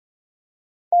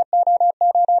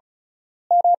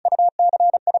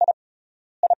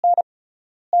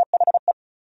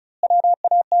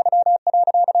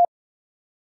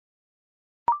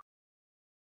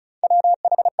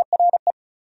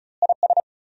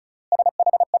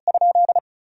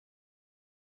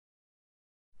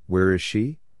 Where is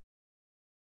she?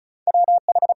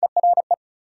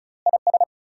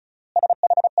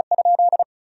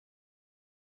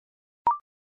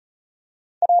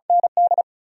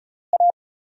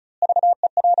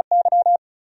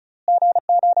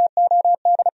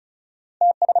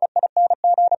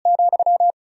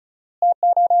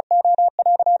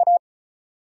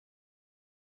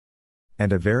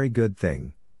 And a very good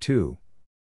thing, too.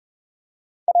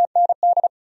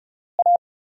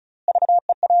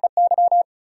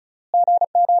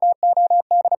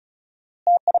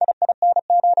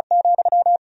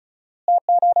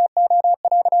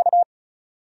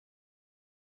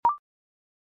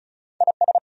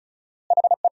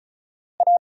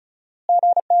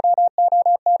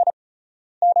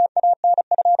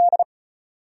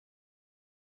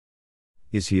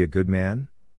 Is he a good man?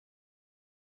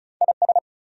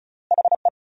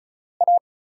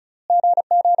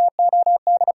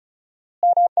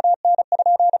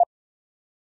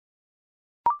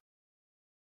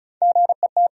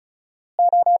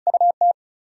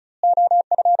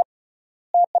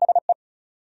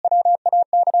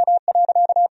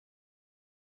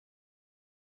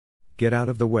 Get out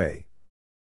of the way.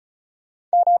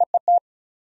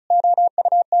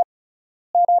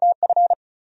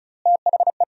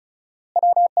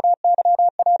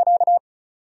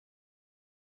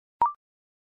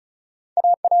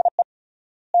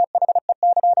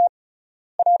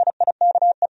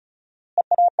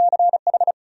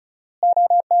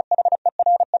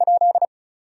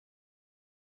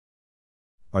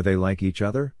 Are they like each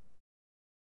other?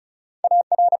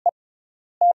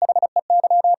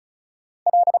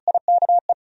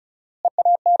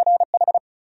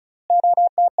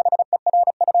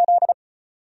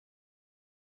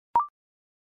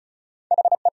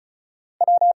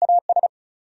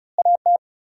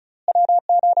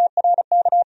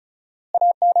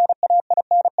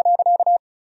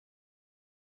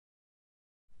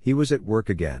 He was at work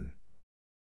again.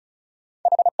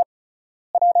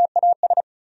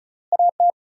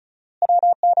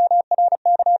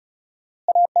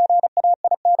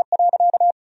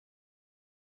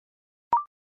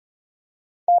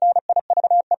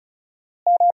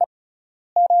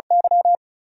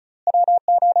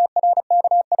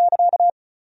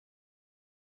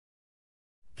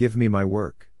 Give me my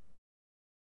work.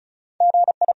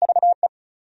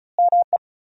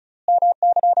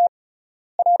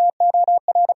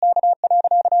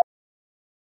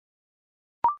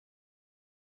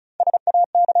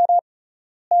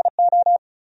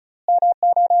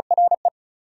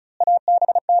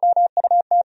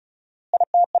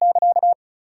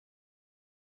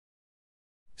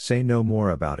 Say no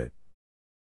more about it.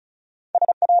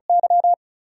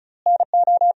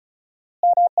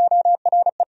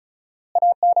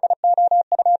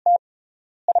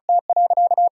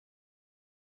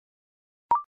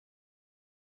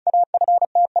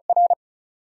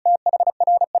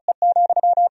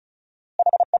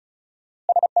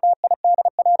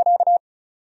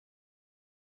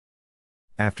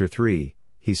 After 3,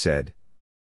 he said.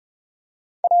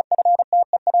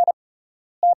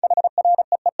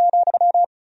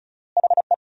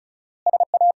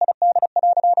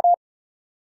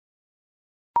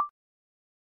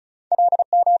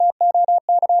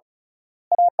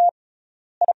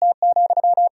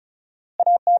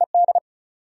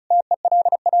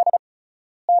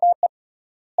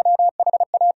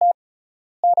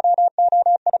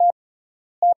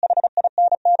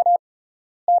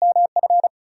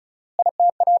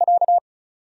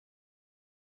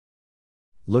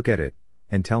 Look at it,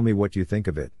 and tell me what you think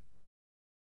of it.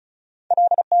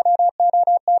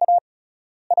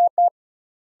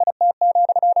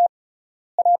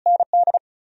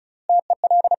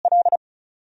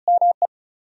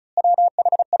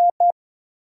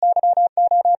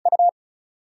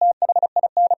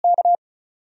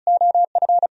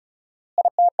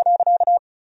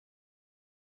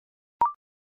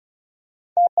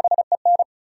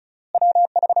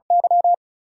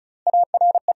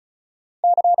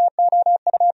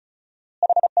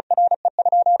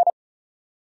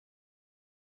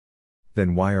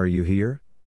 Then why are you here?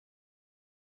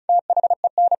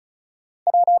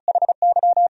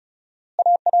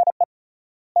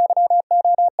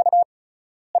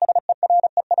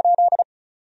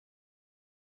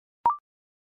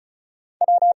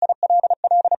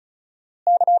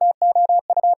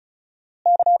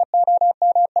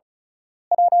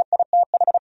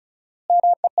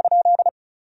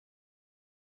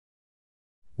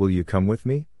 Will you come with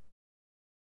me?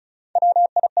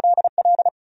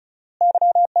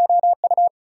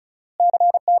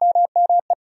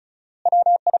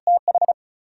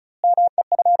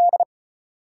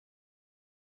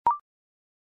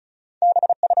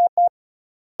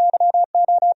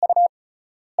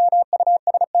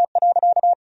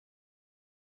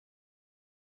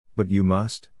 But you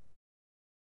must.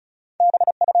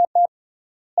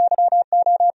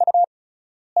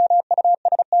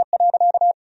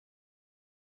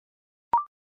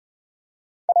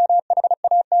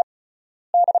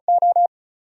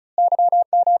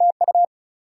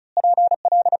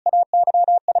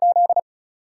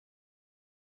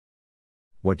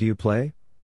 What do you play?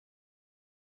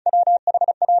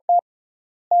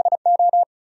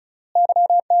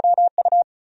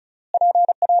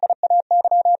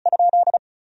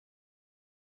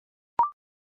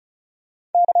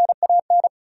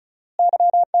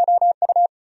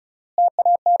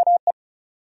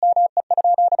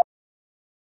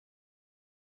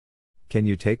 Can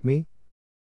you take me?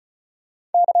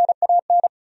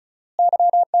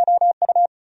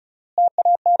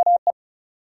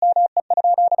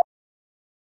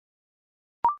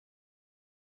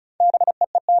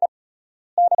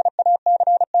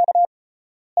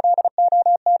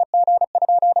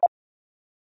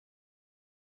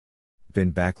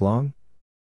 Been back long?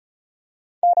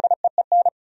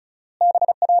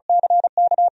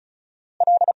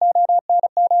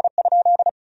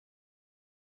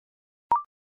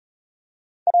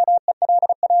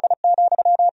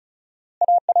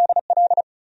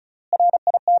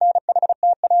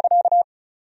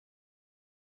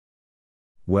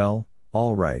 Well,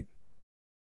 all right.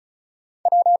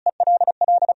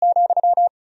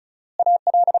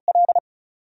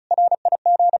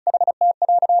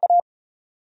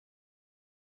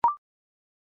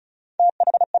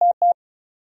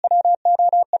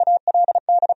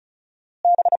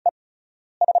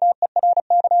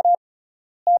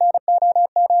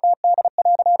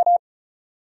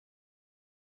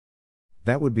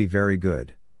 That would be very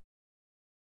good.